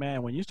was like,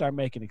 man, when you start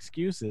making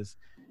excuses,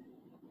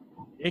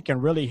 it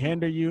can really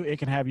hinder you. It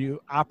can have you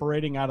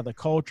operating out of the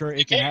culture.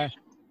 It can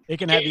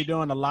have you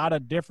doing a lot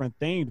of different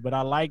things. But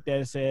I like that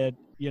it said,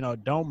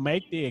 don't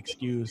make the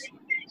excuse,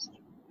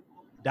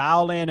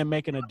 dial in and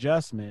make an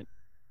adjustment.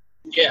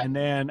 Yeah. And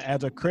then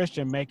as a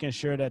Christian, making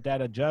sure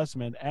that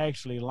adjustment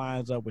actually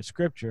lines up with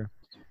scripture,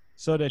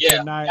 so that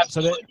you're not,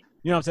 absolutely. so that,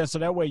 what I'm saying? So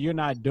that way you're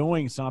not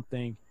doing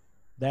something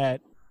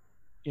that,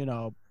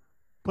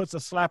 puts a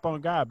slap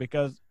on God,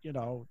 because,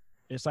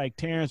 it's like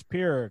Terrance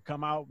Puryear,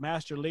 come out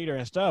master leader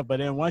and stuff. But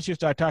then once you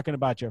start talking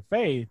about your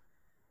faith,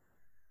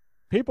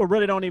 people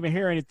really don't even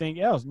hear anything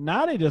else.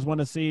 Now they just want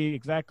to see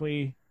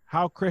exactly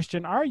how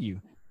Christian are you,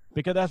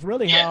 because that's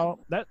really how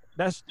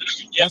that's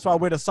why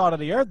we're the salt of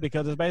the earth,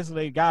 because it's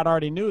basically God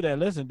already knew that,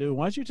 listen, dude,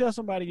 once you tell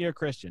somebody you're a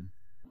Christian,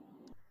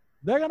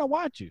 they're going to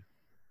watch you.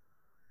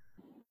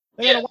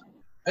 They're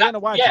going to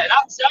watch you. And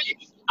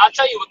I'll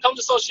tell you, when it comes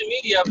to social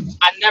media,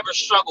 I never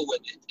struggle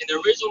with it. And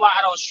the reason why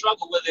I don't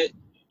struggle with it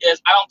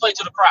is I don't play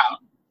to the crowd.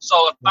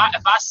 So if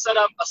I set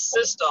up a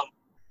system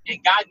and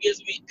God gives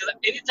me, because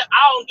anytime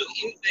I don't do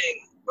anything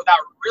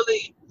without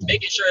really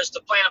making sure it's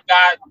the plan of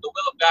God, the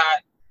will of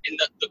God, and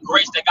the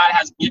grace that God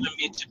has given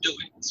me to do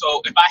it.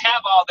 So if I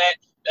have all that,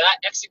 then I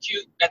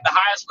execute at the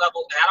highest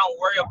level, and I don't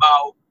worry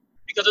about,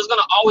 because there's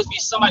going to always be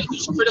somebody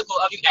who's critical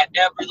of you at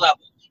every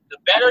level.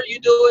 The better you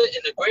do it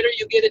and the greater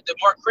you get it, the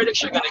more critics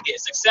you're going to get.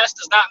 Success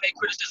does not make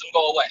criticism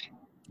go away.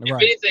 If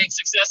anything,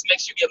 success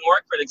makes you get more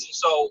critics. And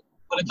so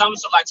when it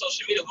comes to like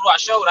social media, who do I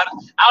show it?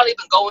 I don't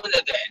even go into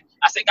that.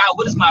 I say, God,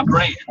 what is my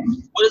brand?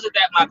 What is it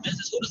that my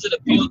business, who does it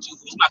appeal to?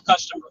 Who's my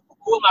customer?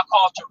 Who am I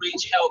called to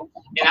reach, help?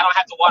 And I don't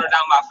have to water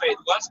down my faith.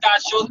 Once God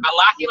shows, I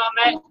lock in on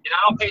that, and I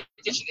don't pay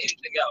attention to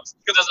anything else.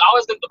 Because there's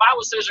always, the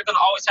Bible says you're going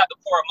to always have the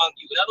poor among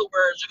you. In other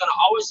words, you're going to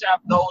always have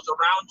those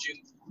around you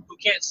who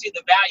can't see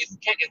the value, who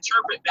can't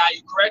interpret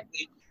value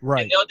correctly.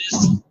 And they'll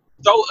just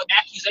throw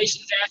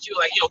accusations at you.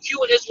 Like,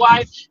 Q and his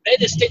wife, they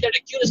just think they're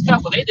the cutest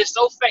couple. They just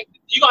so fake.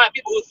 You're going to have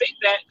people who think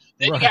that.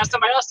 Then you have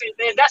somebody else saying,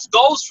 man, that's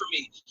goals for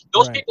me.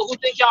 Those people who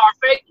think y'all are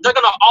fake, they're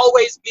going to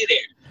always be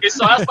there. And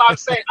so that's why I'm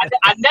saying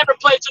I never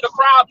play to the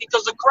crowd,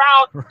 because the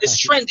crowd is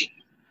trending.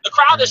 The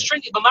crowd is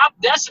trending, but my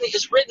destiny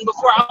is written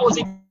before I was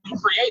even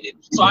created.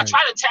 So I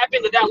try to tap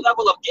into that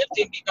level of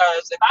gifting,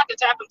 because if I can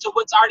tap into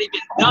what's already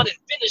been done and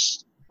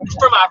finished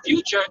for my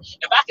future,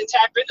 if I can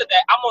tap into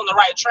that, I'm on the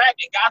right track,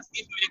 and God's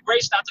giving me the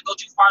grace not to go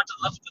too far to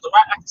the left or to the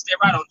right. I can stay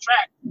right on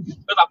track.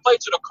 But if I play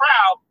to the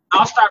crowd,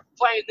 I'll start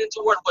playing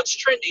into what's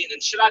trending, and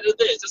should I do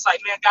this? It's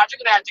like, man, God,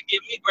 you're gonna have to give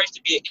me grace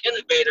to be an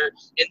innovator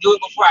and do it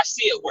before I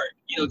see it work.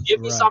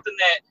 Give me something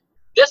that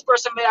this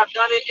person may have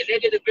done it and they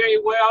did it very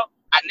well.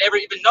 I never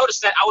even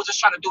noticed that. I was just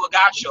trying to do what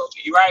God showed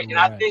me, right? And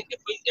I think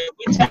if we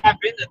tap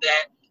into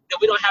that, then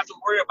we don't have to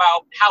worry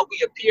about how we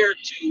appear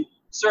to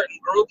certain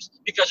groups,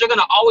 because you're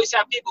gonna always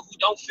have people who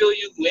don't feel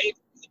you, who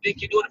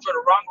think you're doing it for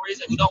the wrong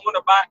reason, who don't want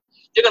to buy.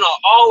 You're gonna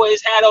always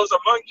have those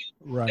among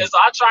you. And so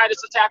I try to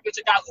tap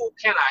into God. Who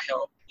can I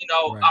help?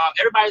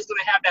 Everybody's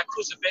gonna have that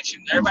crucifixion.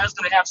 Everybody's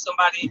gonna have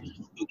somebody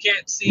who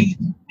can't see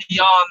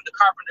beyond the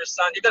carpenter's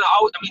son. You're gonna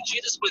always.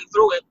 Jesus went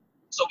through it,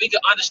 so we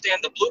can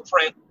understand the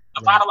blueprint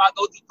of how do I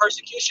go through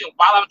persecution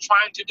while I'm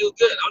trying to do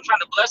good. I'm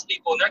trying to bless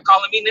people, and they're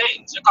calling me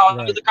names. They're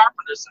calling me the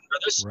carpenter's son, or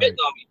they're spitting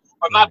on me.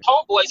 Or my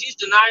homeboys, he's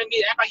denying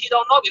me, act like he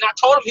don't know me. And I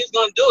told him he's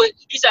gonna do it.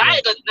 He said,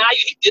 I ain't gonna deny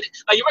you. He did it.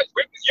 Like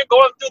you're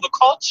going through the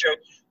culture,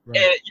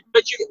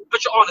 but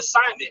you're on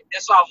assignment.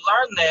 And so I've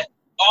learned that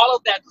all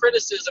of that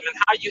criticism and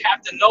how you have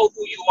to know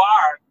who you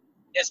are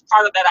is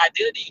part of that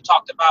identity you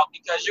talked about,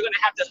 because you're gonna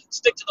have to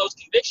stick to those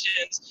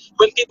convictions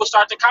when people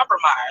start to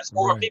compromise,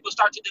 or people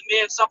start to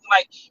demand something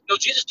like,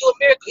 Jesus do a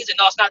miracle. He said,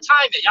 no, it's not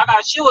time yet. Y'all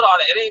gotta chill with all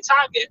that. It ain't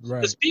time yet.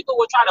 Because people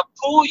will try to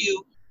pull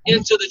you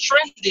into the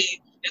trending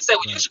and say,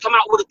 well, you should come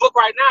out with a book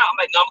right now. I'm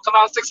like, no, I'm gonna come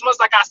out in 6 months,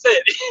 like I said.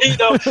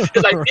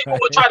 It's like people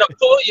will try to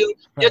pull you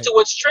into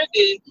what's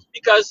trending,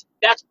 because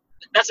that's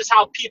just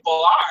how people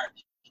are.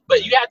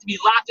 But you have to be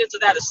locked into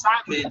that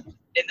assignment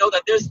and know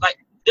that there's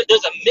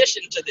a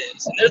mission to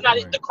this. And there's not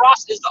the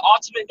cross is the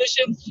ultimate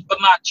mission, but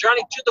my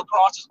journey to the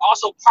cross is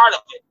also part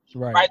of it.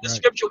 The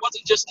scripture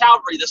wasn't just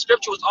Calvary. The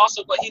scripture was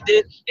also what he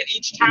did in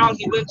each town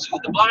he went to,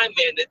 the blind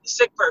man, the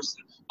sick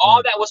person.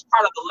 All that was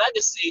part of the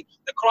legacy.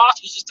 The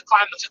cross was just the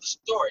climax of the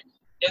story.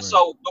 And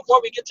so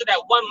before we get to that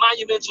one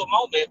monumental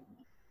moment,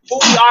 who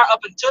we are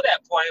up until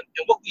that point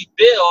and what we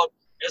build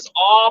is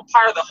all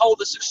part of the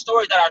holistic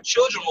story that our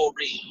children will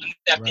read. And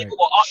that people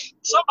will,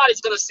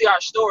 somebody's going to see our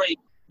story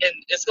and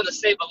it's going to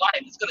save a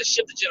life. It's going to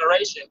shift the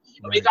generation.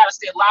 And Right. we got to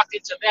stay locked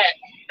into that,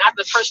 not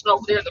the person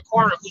over there in the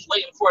corner who's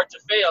waiting for it to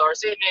fail or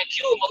saying, man,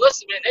 Q and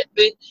Melissa, man,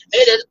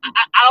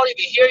 I don't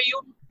even hear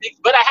you.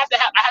 But I have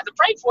to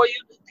pray for you,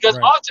 because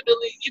Right.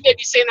 ultimately you may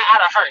be saying that out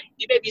of hurt.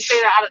 You may be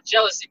saying that out of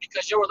jealousy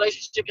because your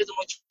relationship isn't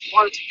what you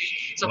want it to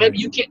be. So maybe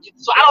you can't.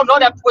 So I don't know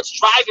that what's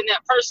driving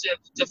that person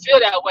to feel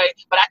that way,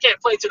 but I can't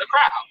play to the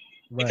crowd.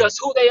 Right. Because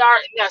who they are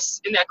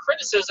in that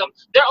criticism,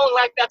 they're only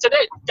like that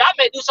today. God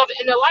may do something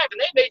in their life and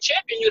they may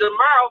champion you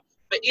tomorrow,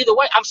 but either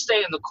way, I'm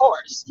staying the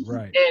course.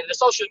 Right. And the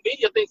social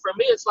media thing for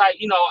me, it's like,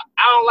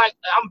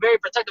 I'm very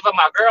protective of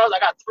my girls. I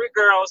got 3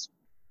 girls.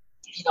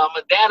 I'm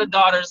a dad of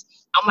daughters.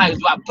 I'm like,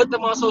 do I put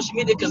them on social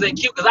media because they're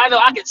cute? Because I know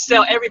I can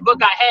sell every book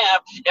I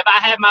have if I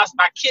have my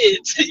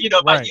kids, if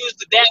I use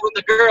the dad with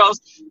the girls,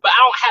 but I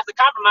don't have to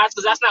compromise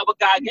because that's not what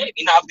God gave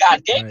me. Now, if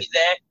God gave me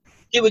that,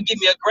 he would give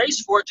me a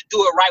grace for it to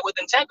do it right with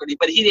integrity,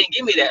 but he didn't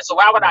give me that. So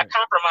why would I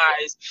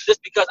compromise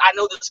just because I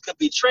know this could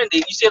be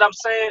trending? You see what I'm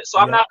saying? So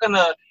I'm not going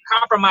to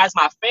compromise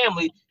my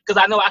family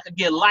because I know I could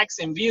get likes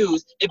and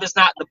views if it's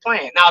not the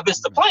plan. Now, if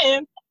it's the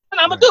plan, then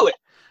I'm going to do it.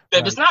 But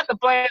if it's not the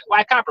plan,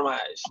 why compromise?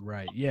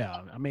 Right. Yeah.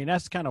 I mean,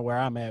 that's kind of where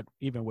I'm at,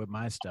 even with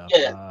my stuff.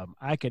 Yeah.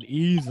 I could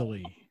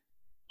easily,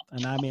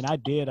 and I mean, I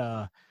did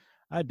a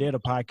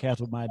podcast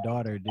with my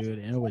daughter, dude,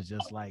 and it was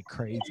just like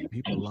crazy.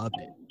 People loved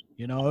it.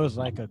 It was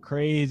like a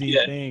crazy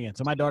thing. And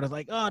so my daughter's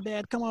like, "Oh,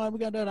 Dad, come on, we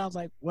got to do it." I was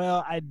like,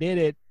 "Well, I did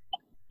it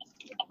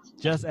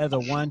just as a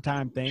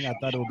one-time thing. I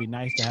thought it would be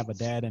nice to have a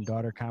dad and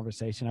daughter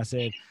conversation." I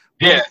said,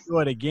 "We'll do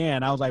it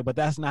again." I was like, "But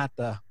that's not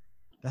the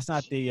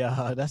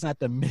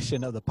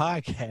mission of the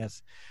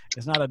podcast.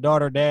 It's not a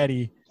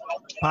daughter-daddy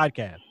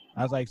podcast."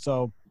 I was like,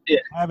 "So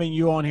having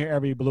you on here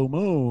every blue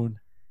moon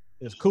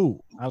is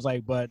cool." I was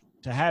like, "But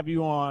to have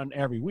you on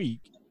every week,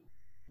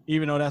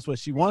 even though that's what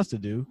she wants to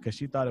do, because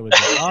she thought it was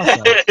just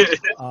awesome,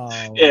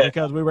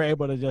 because we were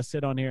able to just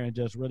sit on here and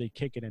just really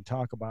kick it and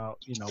talk about,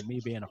 me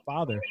being a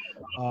father."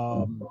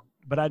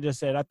 But I just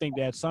said, I think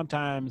that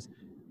sometimes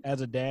as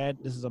a dad,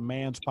 this is a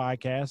man's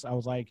podcast. I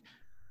was like,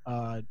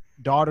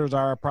 daughters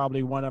are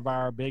probably one of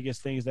our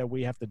biggest things that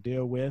we have to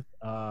deal with.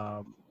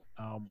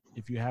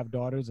 If you have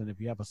daughters, and if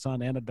you have a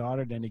son and a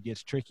daughter, then it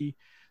gets tricky.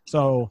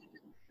 So,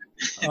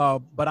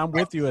 but I'm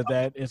with you at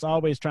that. It's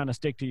always trying to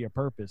stick to your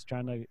purpose,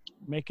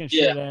 making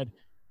sure that,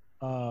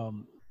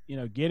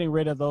 getting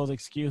rid of those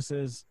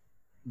excuses,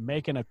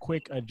 making a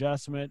quick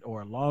adjustment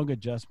or a long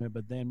adjustment,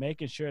 but then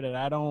making sure that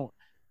I don't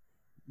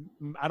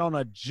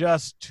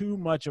adjust too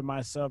much of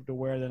myself to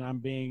where that I'm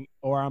being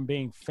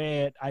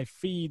fed. I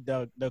feed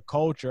the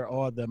culture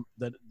or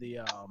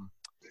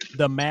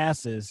the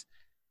masses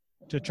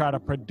to try to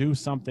produce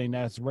something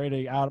that's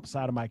really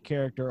outside of my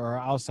character or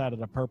outside of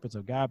the purpose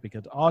of God,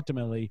 because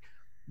ultimately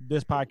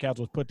this podcast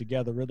was put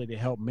together really to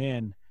help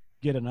men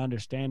get an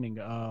understanding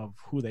of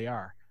who they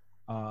are,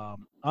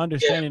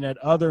 understanding that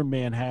other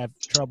men have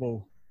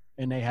trouble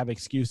and they have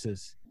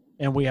excuses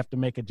and we have to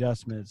make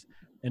adjustments.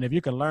 And if you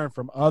can learn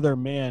from other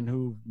men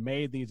who've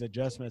made these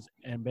adjustments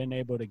and been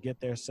able to get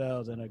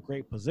themselves in a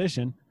great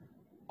position,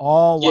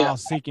 all while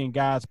seeking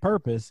God's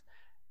purpose,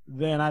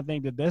 then I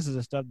think that this is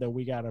the stuff that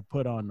we got to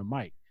put on the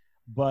mic.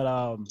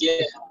 But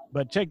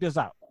check this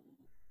out.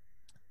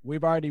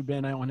 We've already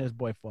been on this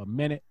boy for a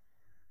minute.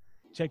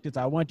 Check this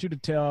out. I want you to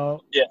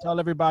tell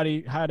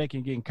everybody how they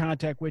can get in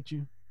contact with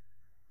you.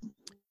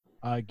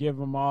 Give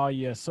them all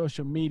your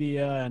social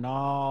media and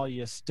all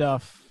your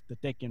stuff that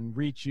they can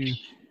reach you.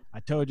 I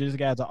told you this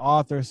guy's an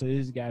author, so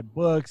he's got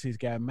books, he's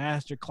got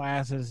master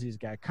classes, he's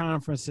got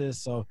conferences.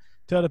 So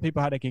tell the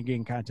people how they can get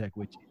in contact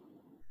with you.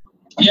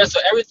 Yeah, so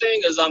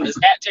everything is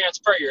at Terrance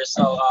Puryear.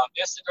 So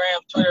Instagram,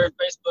 Twitter,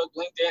 Facebook,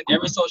 LinkedIn,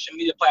 every social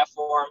media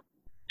platform,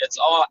 it's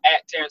all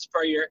at Terrance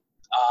Puryear.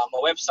 My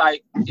website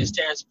is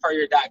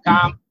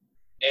terrancepuryear.com,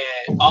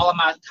 and all of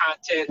my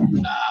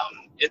content,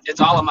 it's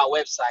all on my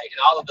website, and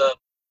all of the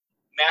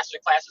master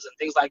classes and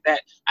things like that.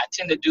 I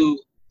tend to do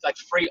like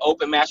free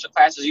open master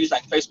classes, use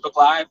like Facebook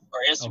Live or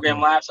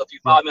Instagram Live. So if you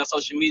follow me on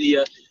social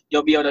media,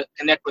 you'll be able to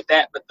connect with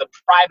that. But the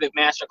private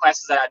master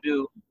classes that I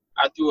do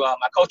are through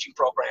my coaching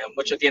program,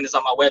 which again is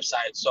on my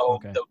website. So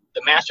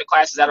the master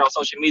classes that are on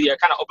social media are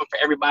kind of open for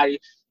everybody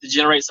to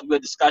generate some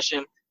good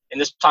discussion and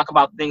just talk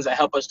about things that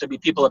help us to be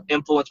people of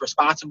influence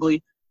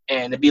responsibly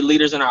and to be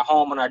leaders in our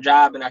home, in our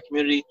job, in our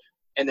community.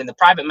 And then the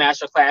private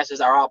master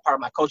classes are all part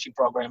of my coaching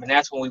program. And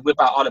that's when we whip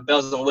out all the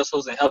bells and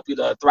whistles and help you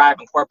to thrive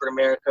in corporate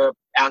America,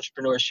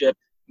 entrepreneurship,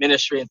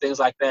 ministry, and things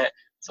like that.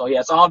 So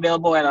yeah, it's all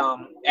available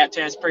at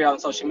Terrance Puryear on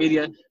social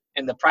media,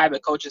 and the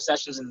private coaching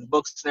sessions and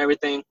books and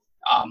everything.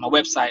 My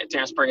website at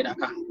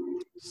terrancepuryear.com.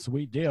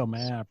 Sweet deal,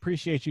 man. I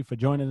appreciate you for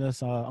joining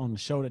us on the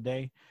show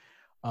today.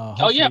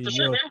 For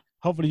sure, man.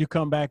 Hopefully you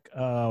come back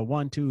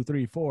 1, 2,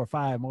 3, 4,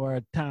 5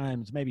 more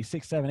times, maybe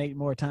 6, 7, 8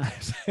 more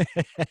times.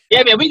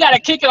 Yeah, man, we got to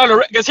kick it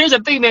on because here's the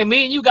thing, man.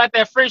 Me and you got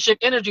that friendship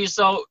energy.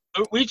 So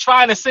we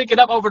trying to sync it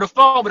up over the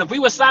phone, but if we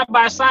were side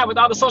by side with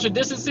all the social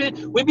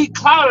distancing, we'd be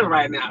clouding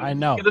right now. I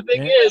know. The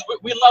thing is,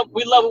 we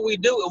love what we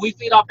do, and we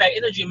feed off that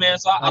energy, man.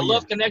 So I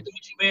love connecting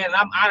with you, man. And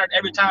I'm honored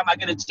every time I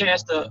get a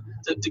chance to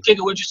kick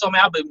it with you. So,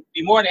 man, I'll be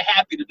more than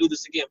happy to do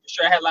this again. For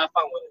sure, I had a lot of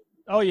fun with it.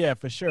 Oh yeah,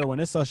 for sure. When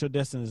this social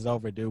distance is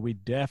over, dude, we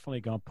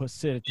definitely gonna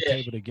sit at the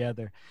table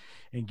together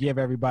and give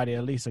everybody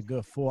at least a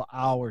good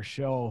 4-hour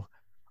show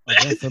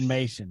of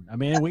information. I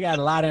mean, we got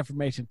a lot of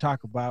information to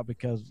talk about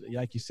because,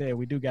 like you said,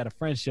 we do got a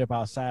friendship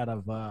outside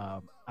of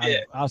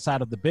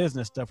outside of the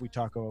business stuff we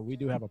talk about. We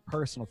do have a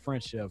personal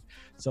friendship,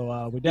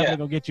 so we definitely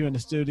gonna get you in the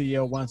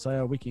studio once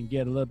we can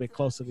get a little bit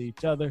closer to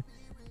each other.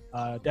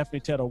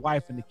 Definitely tell the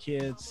wife and the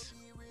kids,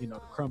 the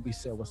Crumby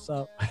said what's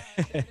up.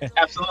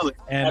 Absolutely.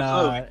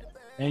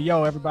 And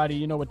yo, everybody,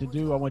 you know what to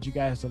do. I want you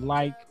guys to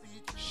like,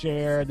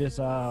 share this,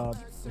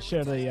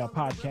 share the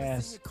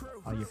podcast,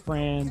 your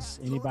friends,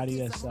 anybody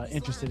that's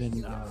interested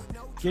in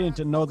getting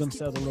to know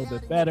themselves a little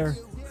bit better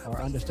or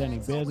understanding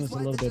business a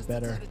little bit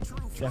better.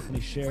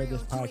 Definitely share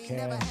this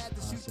podcast.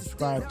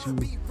 Subscribe to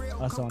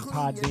us on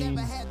Podbean.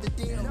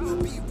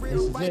 And this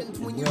is it.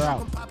 We're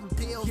out.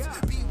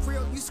 Be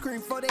real, you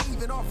scream for they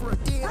even offer a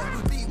deal.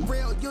 Be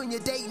real, you and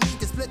your date need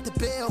to split the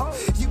bill.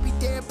 You be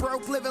dead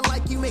broke, living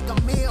like you make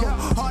a meal.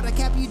 Hard to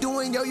cap you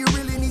doing, yo, you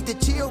really need to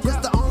chill.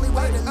 Cause the only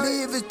way to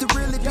live is to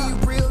really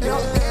be real, yo.